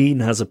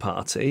Jean has a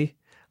party,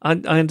 I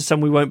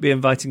understand we won't be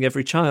inviting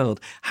every child.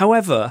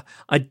 However,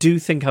 I do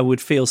think I would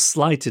feel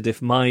slighted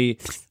if my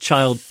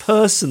child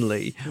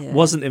personally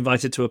wasn't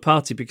invited to a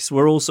party, because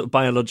we're all sort of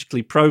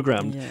biologically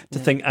programmed to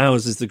think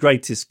ours is the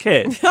greatest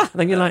kid. And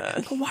then you're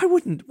like, well,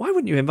 why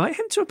wouldn't you invite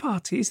him to a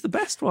party? He's the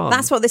best one.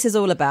 That's what this is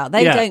all about.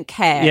 They don't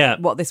care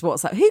what this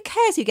WhatsApp. Who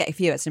cares who get a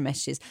few extra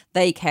messages?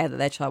 They care that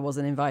their child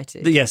wasn't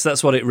invited. Yes,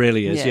 that's what it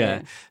really is.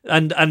 Yeah.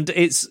 And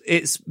it's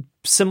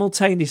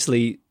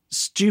simultaneously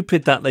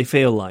stupid that they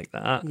feel like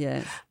that,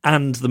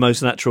 and the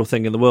most natural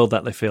thing in the world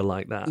that they feel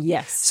like that.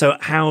 Yes. So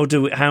how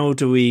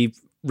do we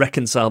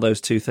reconcile those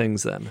two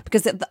things then?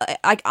 Because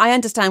I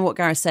understand what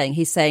Gareth's saying.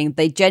 He's saying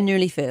they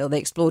genuinely feel they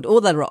explored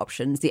all their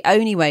options. The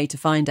only way to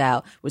find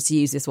out was to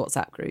use this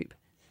WhatsApp group.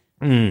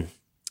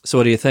 So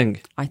what do you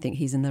think? I think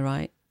he's in the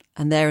right,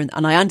 and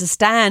I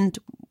understand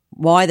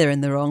why they're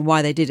in the wrong,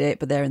 why they did it,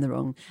 but they're in the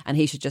wrong, and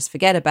he should just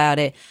forget about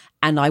it.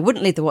 And I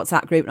wouldn't leave the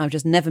WhatsApp group, and I would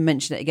just never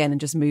mention it again and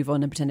just move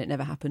on and pretend it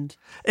never happened.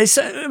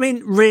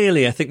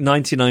 Really, I think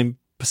 99%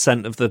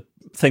 of the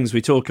things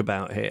we talk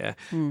about here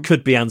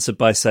could be answered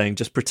by saying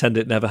just pretend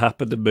it never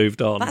happened and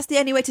moved on. That's the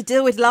only way to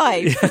deal with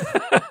life.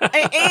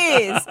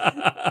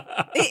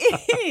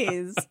 It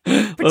is.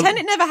 Pretend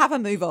it never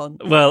happened, move on.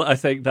 Well, I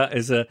think that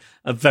is a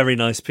very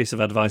nice piece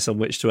of advice on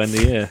which to end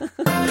the year.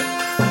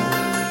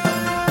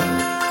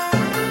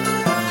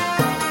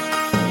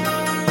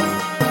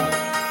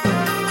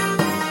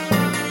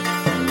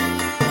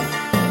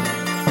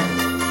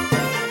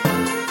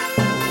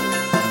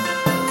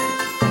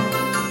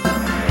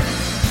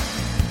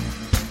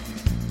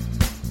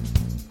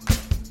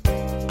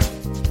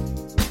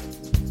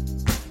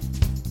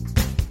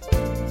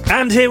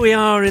 And here we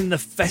are in the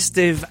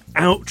festive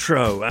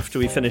outro. After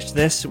we finish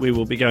this, we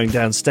will be going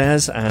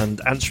downstairs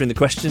and answering the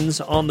questions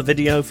on the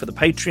video for the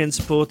Patreon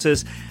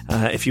supporters.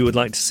 If you would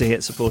like to see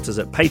it, support us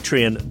at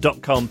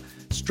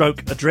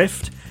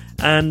patreon.com/adrift.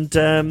 And,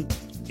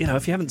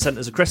 if you haven't sent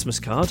us a Christmas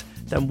card,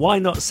 then why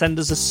not send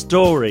us a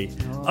story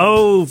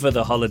over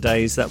the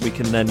holidays that we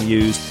can then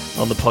use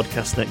on the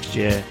podcast next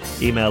year?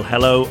 Email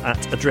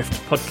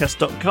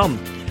hello@adriftpodcast.com.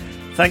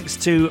 Thanks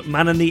to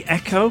Man and the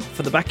Echo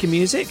for the backing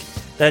music.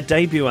 Their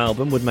debut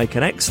album would make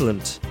an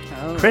excellent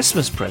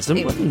Christmas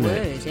present, wouldn't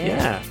it?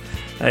 Yeah.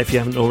 If you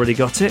haven't already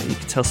got it, you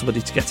can tell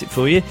somebody to get it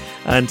for you.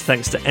 And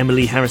thanks to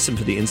Emily Harrison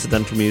for the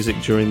incidental music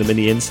during the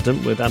mini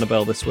incident with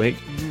Annabelle this week.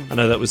 I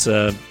know that was,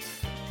 brilliant.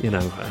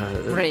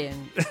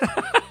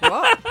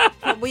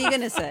 What were you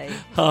going to say?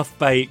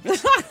 Half-baked.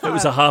 It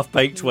was a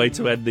half-baked way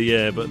to end the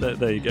year, but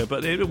there you go.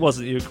 But it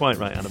wasn't. You were quite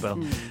right, Annabelle.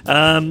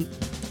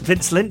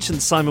 Vince Lynch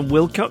and Simon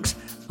Wilcox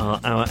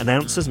are our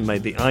announcers and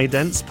made the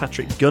idents.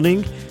 Patrick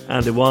Gunning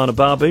and Iwana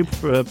Babu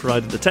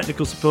provided the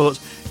technical support.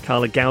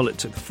 Carla Gowlett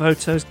took the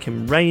photos.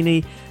 Kim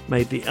Rainey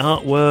made the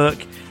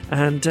artwork.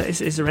 And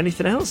is there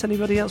anything else?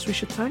 Anybody else we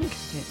should thank? I don't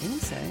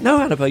think so. No,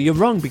 Annabelle, you're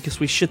wrong,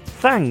 because we should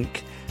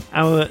thank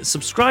our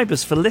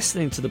subscriers for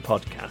listening to the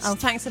podcast. Oh,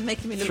 thanks for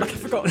making me look like I've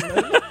forgotten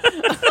them.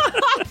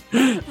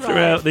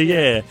 Throughout the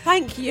year.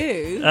 Thank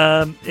you.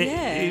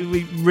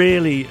 We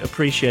really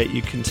appreciate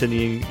you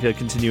continuing to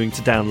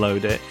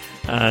download it.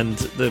 And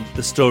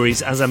the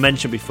stories, as I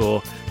mentioned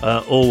before,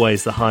 are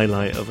always the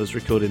highlight of us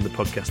recording the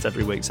podcast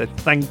every week. So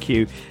thank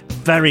you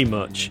very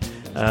much.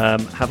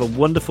 Have a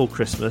wonderful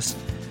Christmas.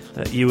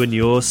 You and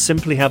yours.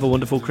 Simply have a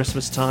wonderful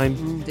Christmas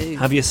time. Do.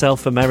 Have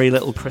yourself a merry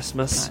little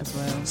Christmas. That as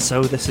well.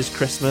 So this is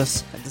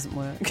Christmas. That doesn't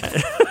work.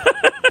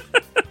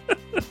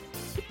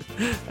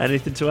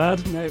 Anything to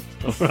add? Nope.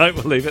 All right,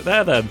 we'll leave it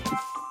there then.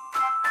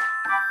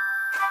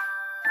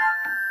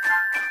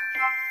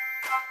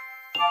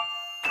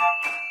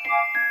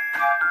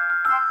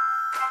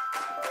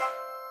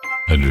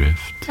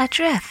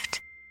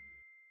 Adrift.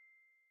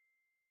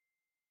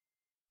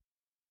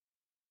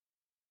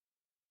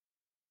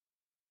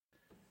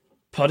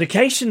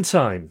 Podication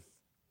time.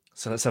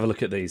 So let's have a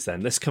look at these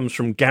then. This comes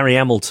from Gary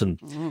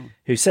Hamilton,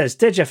 who says,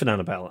 Dear Jeff and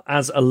Annabelle,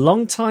 as a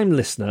long-time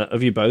listener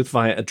of you both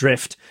via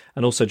Adrift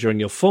and also during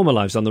your former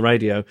lives on the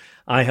radio,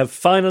 I have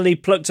finally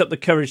plucked up the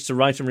courage to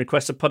write and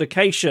request a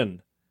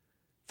podication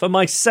for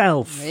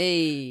myself.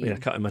 Hey. I mean, I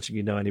can't imagine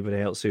you know anybody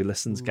else who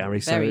listens,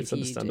 Gary, so Very it's few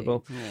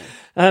understandable. do,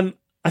 yeah.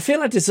 I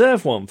feel I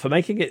deserve one for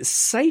making it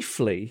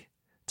safely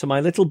to my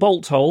little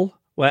bolt hole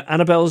where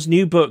Annabelle's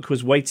new book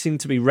was waiting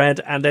to be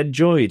read and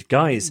enjoyed.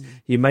 Guys,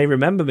 you may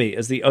remember me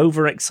as the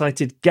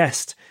overexcited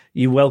guest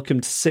you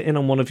welcomed to sit in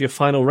on one of your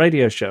final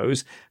radio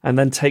shows and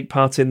then take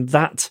part in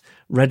that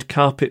red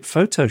carpet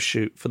photo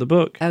shoot for the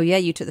book. Oh, yeah,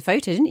 you took the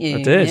photo, didn't you?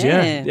 I did,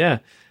 yeah.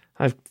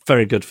 I have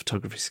very good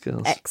photography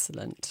skills.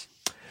 Excellent.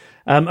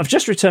 I've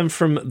just returned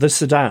from the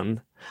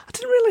Sudan. I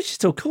didn't realise you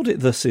still called it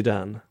the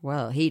Sudan.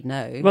 Well, he'd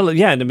know. Well,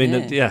 yeah, I mean,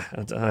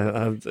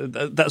 I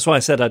that's why I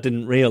said I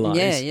didn't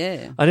realise.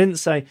 Yeah. I didn't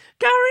say,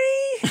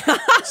 Gary,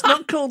 it's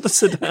not called the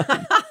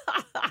Sudan.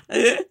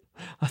 I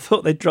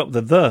thought they'd drop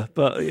the,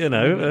 but,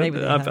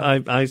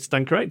 I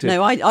stand corrected.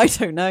 No, I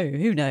don't know.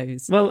 Who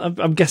knows? Well,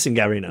 I'm guessing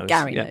Gary knows.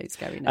 Gary knows.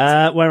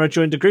 Where I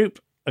joined a group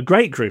a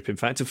great group, in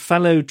fact, of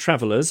fellow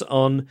travellers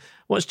on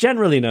what's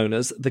generally known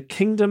as the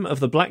Kingdom of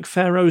the Black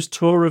Pharaohs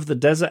tour of the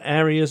desert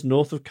areas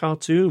north of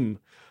Khartoum.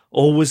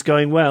 All was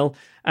going well,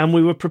 and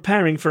we were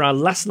preparing for our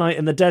last night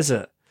in the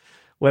desert,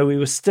 where we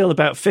were still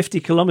about 50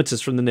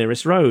 kilometres from the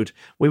nearest road.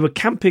 We were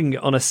camping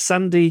on a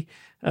sandy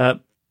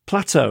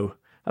plateau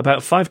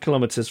about 5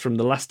 kilometres from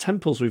the last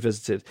temples we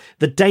visited.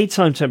 The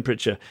daytime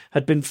temperature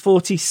had been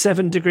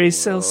 47 degrees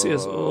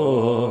Celsius.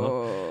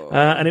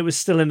 And it was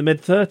still in the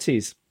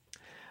mid-30s.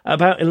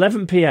 About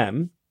 11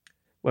 p.m,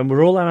 when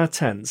we're all in our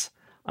tents,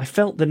 I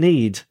felt the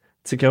need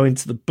to go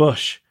into the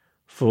bush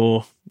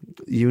for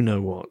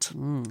you-know-what.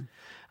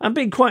 And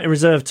being quite a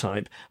reserved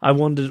type, I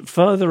wandered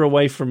further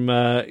away from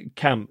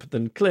camp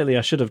than clearly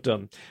I should have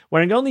done.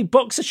 Wearing only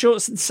boxer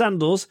shorts and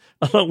sandals,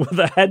 along with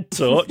a head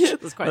torch.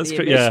 That's quite the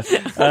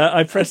image.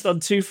 I pressed on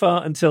too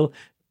far until,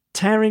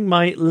 tearing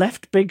my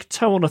left big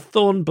toe on a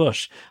thorn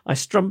bush, I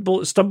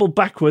stumbled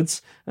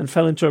backwards and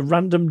fell into a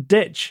random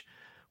ditch,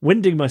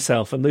 winding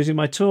myself and losing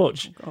my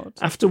torch.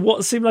 After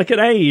what seemed like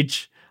an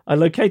age, I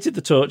located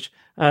the torch,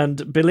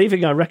 and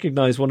believing I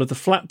recognised one of the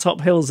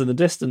flat-top hills in the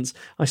distance,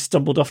 I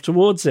stumbled off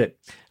towards it.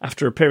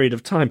 After a period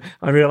of time,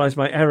 I realised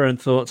my error and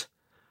thought,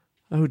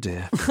 oh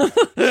dear.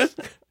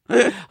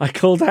 I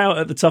called out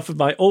at the top of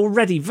my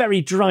already very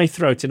dry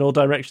throat in all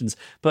directions,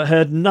 but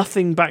heard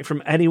nothing back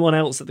from anyone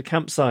else at the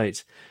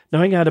campsite.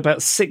 Knowing I had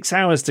about 6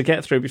 hours to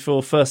get through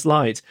before first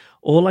light,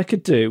 all I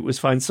could do was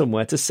find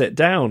somewhere to sit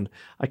down.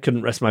 I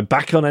couldn't rest my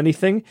back on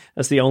anything,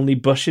 as the only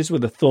bushes were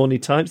the thorny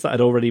types that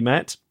I'd already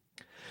met.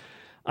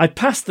 I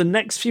passed the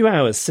next few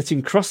hours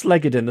sitting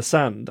cross-legged in the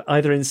sand,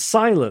 either in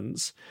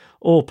silence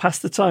or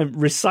passed the time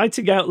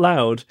reciting out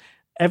loud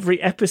every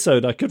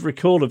episode I could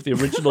recall of the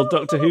original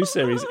Doctor Who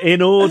series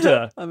in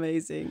order.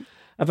 Amazing.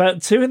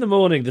 About 2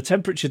 a.m, the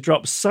temperature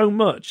dropped so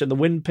much and the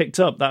wind picked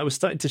up that I was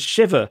starting to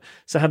shiver,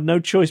 so I had no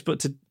choice but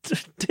to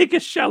dig a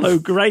shallow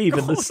grave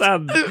in the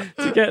sand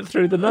to get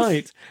through the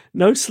night.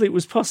 No sleep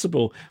was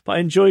possible, but I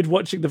enjoyed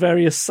watching the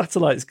various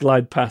satellites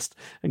glide past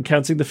and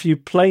counting the few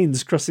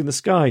planes crossing the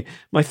sky.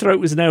 My throat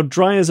was now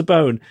dry as a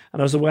bone,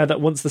 and I was aware that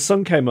once the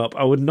sun came up,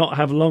 I would not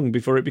have long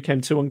before it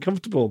became too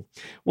uncomfortable.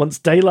 Once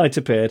daylight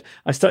appeared,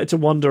 I started to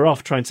wander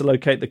off trying to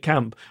locate the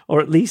camp, or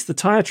at least the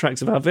tyre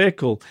tracks of our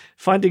vehicle.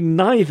 Finding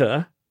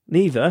neither,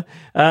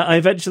 I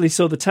eventually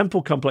saw the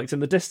temple complex in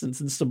the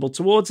distance and stumbled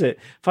towards it.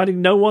 Finding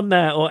no one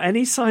there or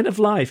any sign of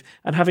life,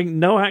 and having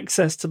no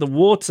access to the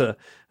water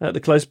at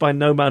the close-by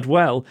Nomad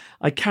well,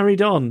 I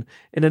carried on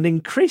in an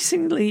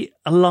increasingly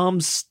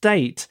alarmed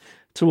state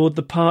toward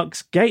the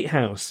park's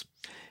gatehouse.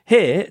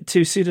 Here,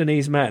 2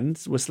 Sudanese men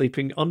were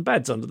sleeping on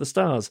beds under the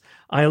stars.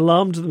 I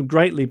alarmed them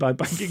greatly by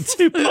banging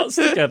 2 pots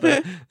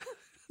together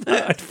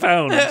that I'd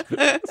found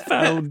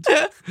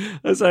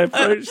as I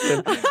approached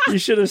them. You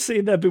should have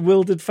seen their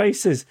bewildered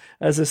faces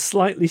as a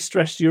slightly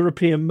stressed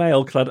European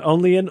male clad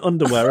only in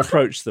underwear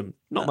approached them.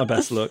 Not my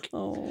best look.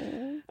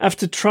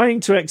 After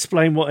trying to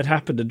explain what had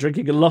happened and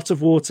drinking a lot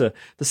of water,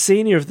 the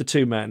senior of the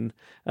 2 men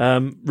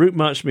route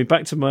marched me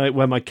back to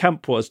where my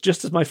camp was,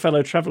 just as my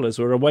fellow travellers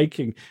were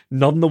awaking,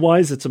 none the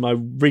wiser to my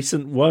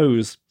recent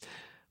woes.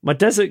 My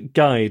desert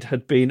guide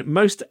had been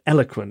most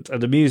eloquent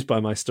and amused by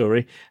my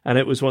story, and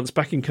it was once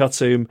back in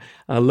Khartoum,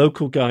 our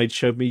local guide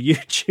showed me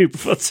YouTube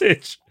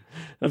footage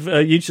of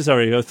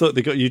I thought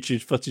they got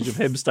YouTube footage of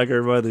him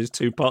staggering by those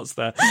 2 pots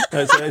there.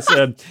 It's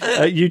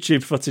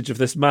YouTube footage of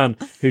this man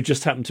who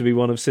just happened to be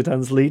one of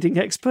Sudan's leading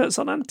experts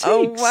on antiques.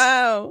 Oh,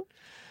 wow.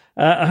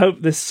 I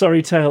hope this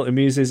sorry tale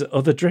amuses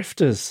other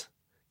drifters.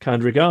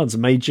 Kind regards,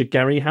 Major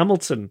Gary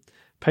Hamilton,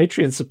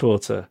 Patreon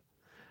supporter.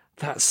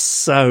 That's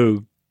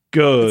so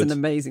good. It's an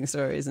amazing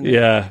story, isn't it?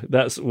 Yeah,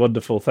 that's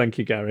wonderful. Thank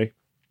you, Gary.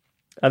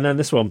 And then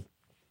this one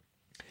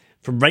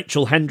from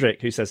Rachel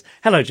Hendrick, who says,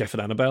 hello, Jeff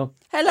and Annabelle.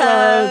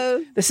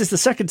 Hello. This is the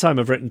second time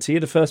I've written to you,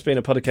 the first being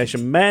a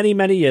publication many,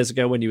 many years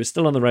ago when you were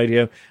still on the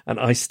radio and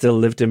I still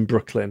lived in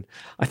Brooklyn.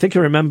 I think I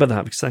remember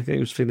that because I think I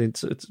was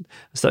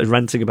I started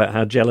ranting about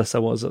how jealous I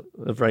was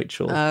of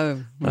Rachel.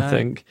 Oh, I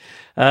think.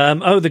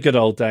 The good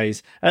old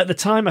days. At the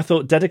time, I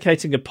thought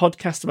dedicating a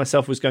podcast to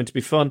myself was going to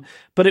be fun,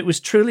 but it was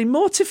truly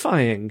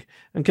mortifying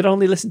and could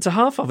only listen to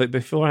half of it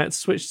before I had to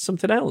switch to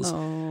something else.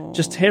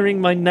 Just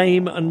hearing my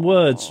name and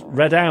words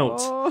read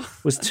out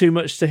was too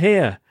much to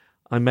hear.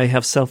 I may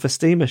have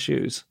self-esteem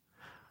issues.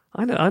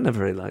 I never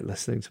really like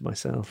listening to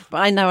myself.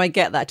 But I know I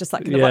get that. Just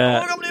like,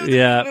 yeah.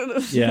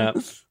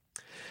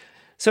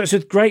 So it's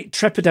with great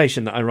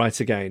trepidation that I write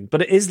again,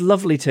 but it is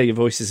lovely to hear your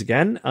voices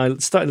again. I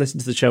started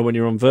listening to the show when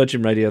you were on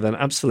Virgin Radio, then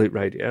Absolute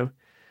Radio.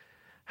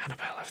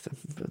 Annabelle,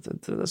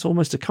 that's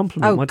almost a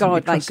compliment. Oh,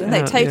 God, they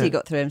totally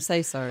got through. I'm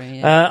so sorry.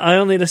 Yeah. I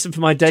only listen for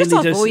my daily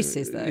just our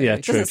voices, though. Yeah,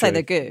 it doesn't say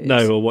they're good.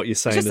 No, or what you're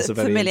saying just is of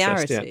any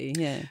familiarity.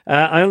 Interest,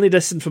 I only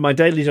listen for my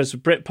daily dose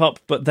of Britpop,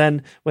 but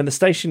then when the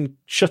station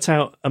shut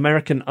out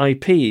American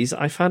IPs,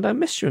 I found I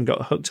missed you and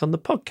got hooked on the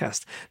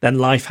podcast. Then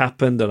life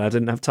happened and I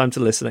didn't have time to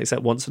listen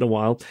except once in a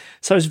while.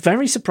 So I was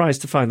very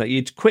surprised to find that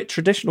you'd quit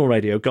traditional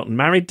radio, gotten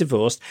married,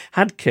 divorced,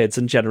 had kids,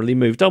 and generally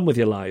moved on with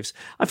your lives.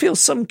 I feel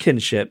some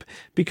kinship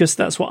because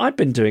that's that's what I've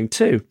been doing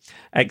too,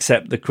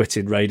 except the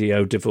quitted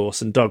radio,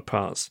 divorce and dog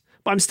parts.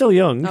 But I'm still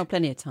young. Oh,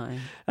 plenty of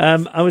time.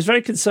 I was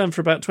very concerned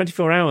for about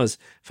 24 hours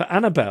for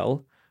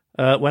Annabelle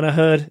when I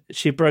heard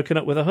she'd broken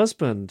up with her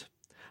husband.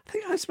 I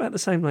think that's about the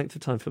same length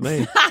of time for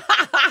me.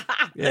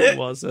 Yeah, it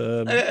was.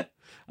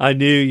 I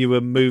knew you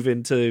were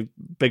moving to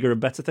bigger and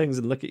better things,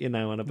 and look at you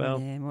now, Annabelle.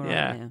 Yeah, more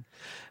yeah.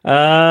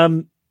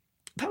 Right,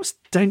 That was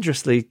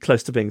dangerously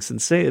close to being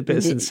sincere. A bit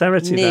of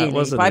sincerity, nearly, that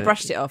wasn't but it? I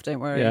brushed it off. Don't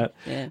worry.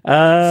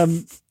 Yeah.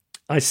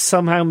 I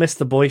somehow missed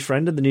the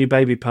boyfriend and the new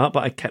baby part,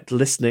 but I kept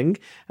listening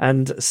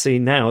and see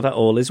now that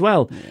all is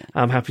well. Yeah.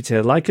 I'm happy to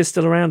hear Leica's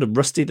still around, and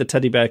Rusty the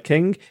Teddy Bear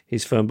King,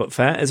 he's firm but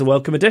fair, is a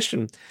welcome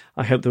addition.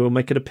 I hope they will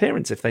make an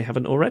appearance if they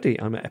haven't already.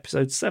 I'm at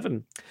episode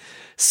 7.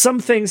 Some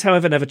things,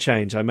 however, never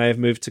change. I may have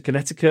moved to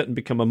Connecticut and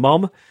become a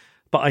mom,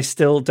 but I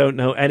still don't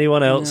know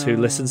anyone else who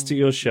listens to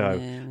your show.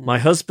 Yeah. My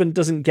husband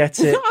doesn't get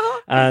it,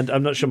 and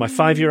I'm not sure my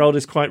 5-year-old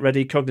is quite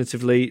ready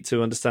cognitively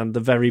to understand the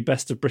very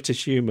best of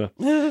British humour.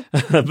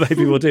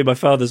 Maybe we'll do my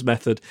father's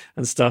method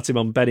and start him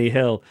on Benny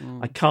Hill.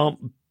 I can't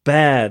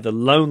bear the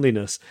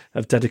loneliness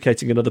of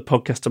dedicating another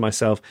podcast to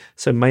myself,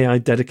 so may I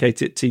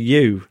dedicate it to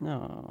you?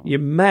 Oh, you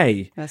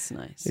may. That's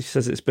nice. He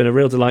says it's been a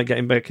real delight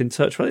getting back in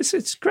touch. Well,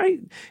 it's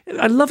great.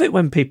 I love it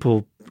when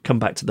people come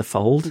back to the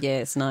fold. Yeah,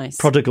 it's nice.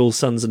 Prodigal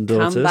sons and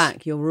daughters. Come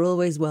back. You're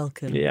always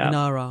welcome in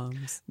our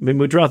arms. I mean,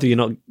 we'd rather you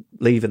not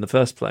leave in the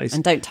first place.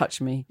 And don't touch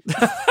me.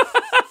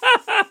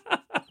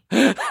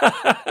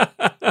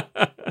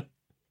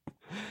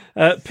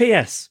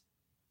 P.S.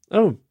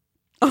 Oh.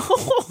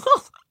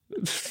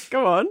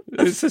 Go on.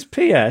 It says,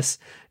 P.S.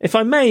 If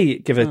I may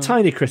give a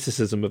tiny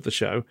criticism of the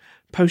show,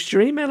 post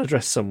your email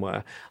address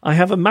somewhere. I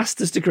have a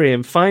master's degree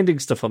in finding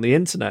stuff on the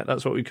internet.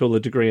 That's what we call a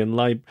degree in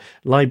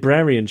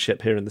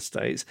librarianship here in the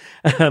States.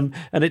 And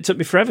it took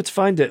me forever to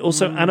find it.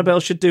 Also,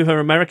 Annabelle should do her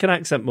American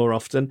accent more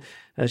often.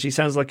 She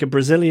sounds like a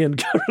Brazilian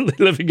currently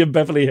living in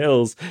Beverly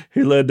Hills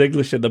who learned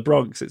English in the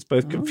Bronx. It's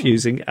both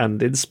confusing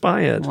and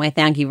inspired. Well,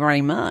 thank you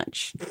very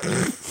much.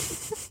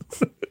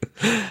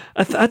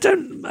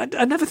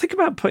 I never think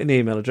about putting the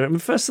email address. I mean,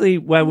 firstly,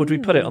 where would we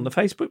put it? On the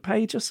Facebook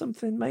page or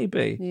something?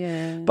 Maybe.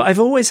 Yeah. But I've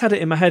always had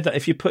it in my head that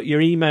if you put your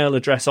email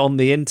address on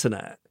the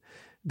internet,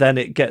 then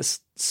it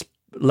gets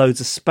loads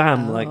of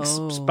spam, like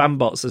spam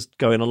bots are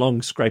going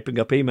along scraping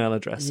up email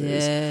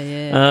addresses.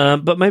 Yeah.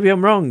 But maybe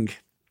I'm wrong.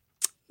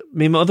 I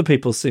mean, other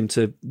people seem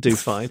to do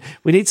fine.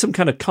 We need some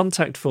kind of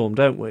contact form,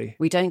 don't we?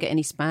 We don't get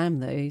any spam,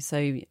 though,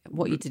 so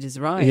what you did is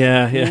right.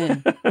 Yeah.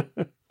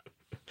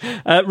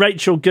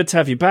 Rachel, good to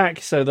have you back.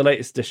 So the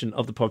latest edition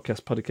of the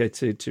podcast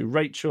dedicated to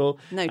Rachel.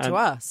 No, to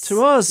us.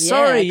 To us.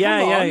 Sorry.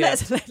 Yeah. Yeah.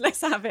 Let's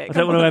have it. I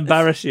don't want to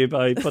embarrass you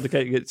by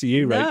dedicating it to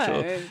you,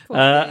 Rachel. No,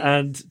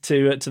 and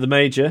to the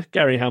Major,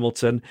 Gary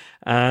Hamilton.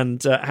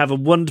 And have a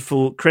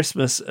wonderful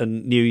Christmas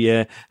and New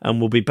Year. And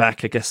we'll be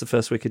back, I guess, the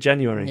first week of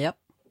January. Yep.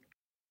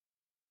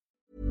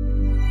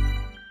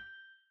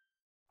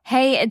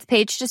 Hey, it's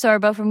Paige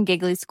DeSorbo from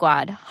Giggly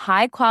Squad.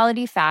 High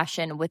quality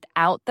fashion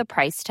without the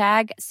price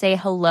tag. Say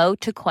hello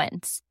to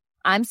Quince.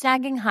 I'm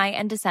snagging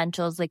high-end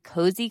essentials like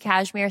cozy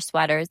cashmere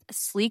sweaters,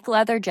 sleek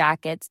leather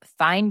jackets,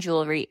 fine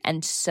jewelry,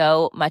 and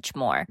so much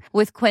more.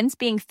 With Quince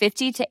being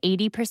 50 to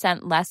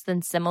 80% less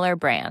than similar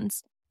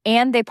brands.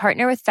 And they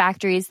partner with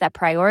factories that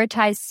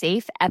prioritize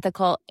safe,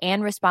 ethical,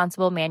 and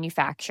responsible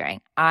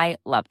manufacturing. I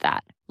love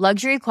that.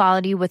 Luxury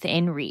quality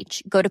within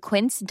reach. Go to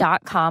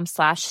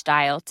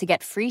quince.com/style to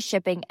get free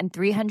shipping and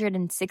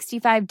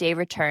 365-day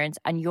returns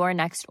on your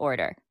next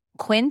order.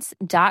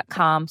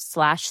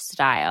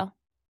 Quince.com/style.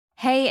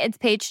 Hey, it's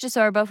Paige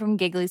DeSorbo from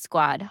Giggly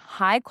Squad.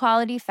 High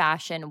quality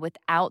fashion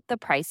without the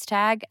price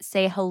tag.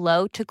 Say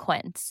hello to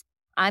Quince.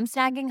 I'm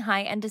snagging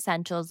high-end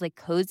essentials like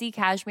cozy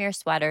cashmere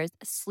sweaters,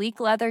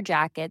 sleek leather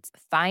jackets,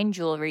 fine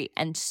jewelry,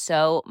 and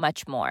so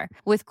much more.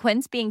 With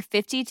Quince being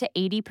 50 to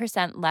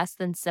 80% less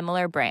than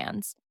similar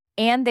brands.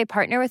 And they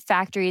partner with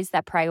factories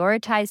that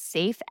prioritize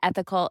safe,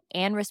 ethical,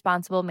 and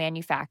responsible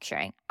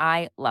manufacturing.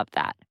 I love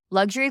that.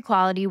 Luxury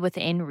quality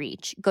within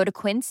reach. Go to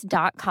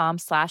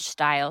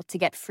quince.com/style to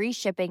get free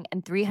shipping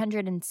and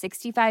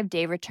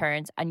 365-day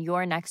returns on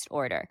your next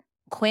order.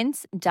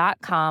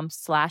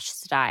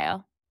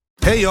 Quince.com/style.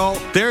 Hey, y'all,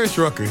 Darius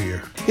Rucker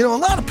here. You know, a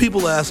lot of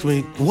people ask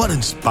me, what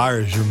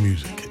inspires your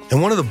music? And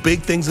one of the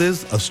big things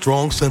is a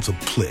strong sense of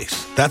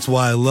place. That's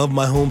why I love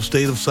my home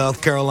state of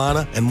South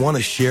Carolina and want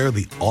to share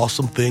the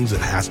awesome things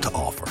it has to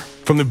offer.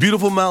 From the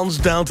beautiful mountains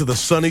down to the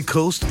sunny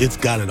coast, it's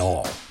got it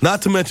all.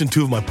 Not to mention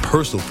two of my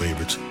personal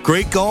favorites,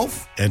 great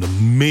golf and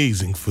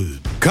amazing food.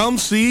 Come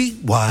see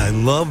why I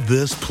love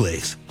this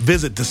place.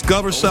 Visit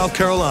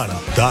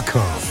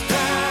discoversouthcarolina.com.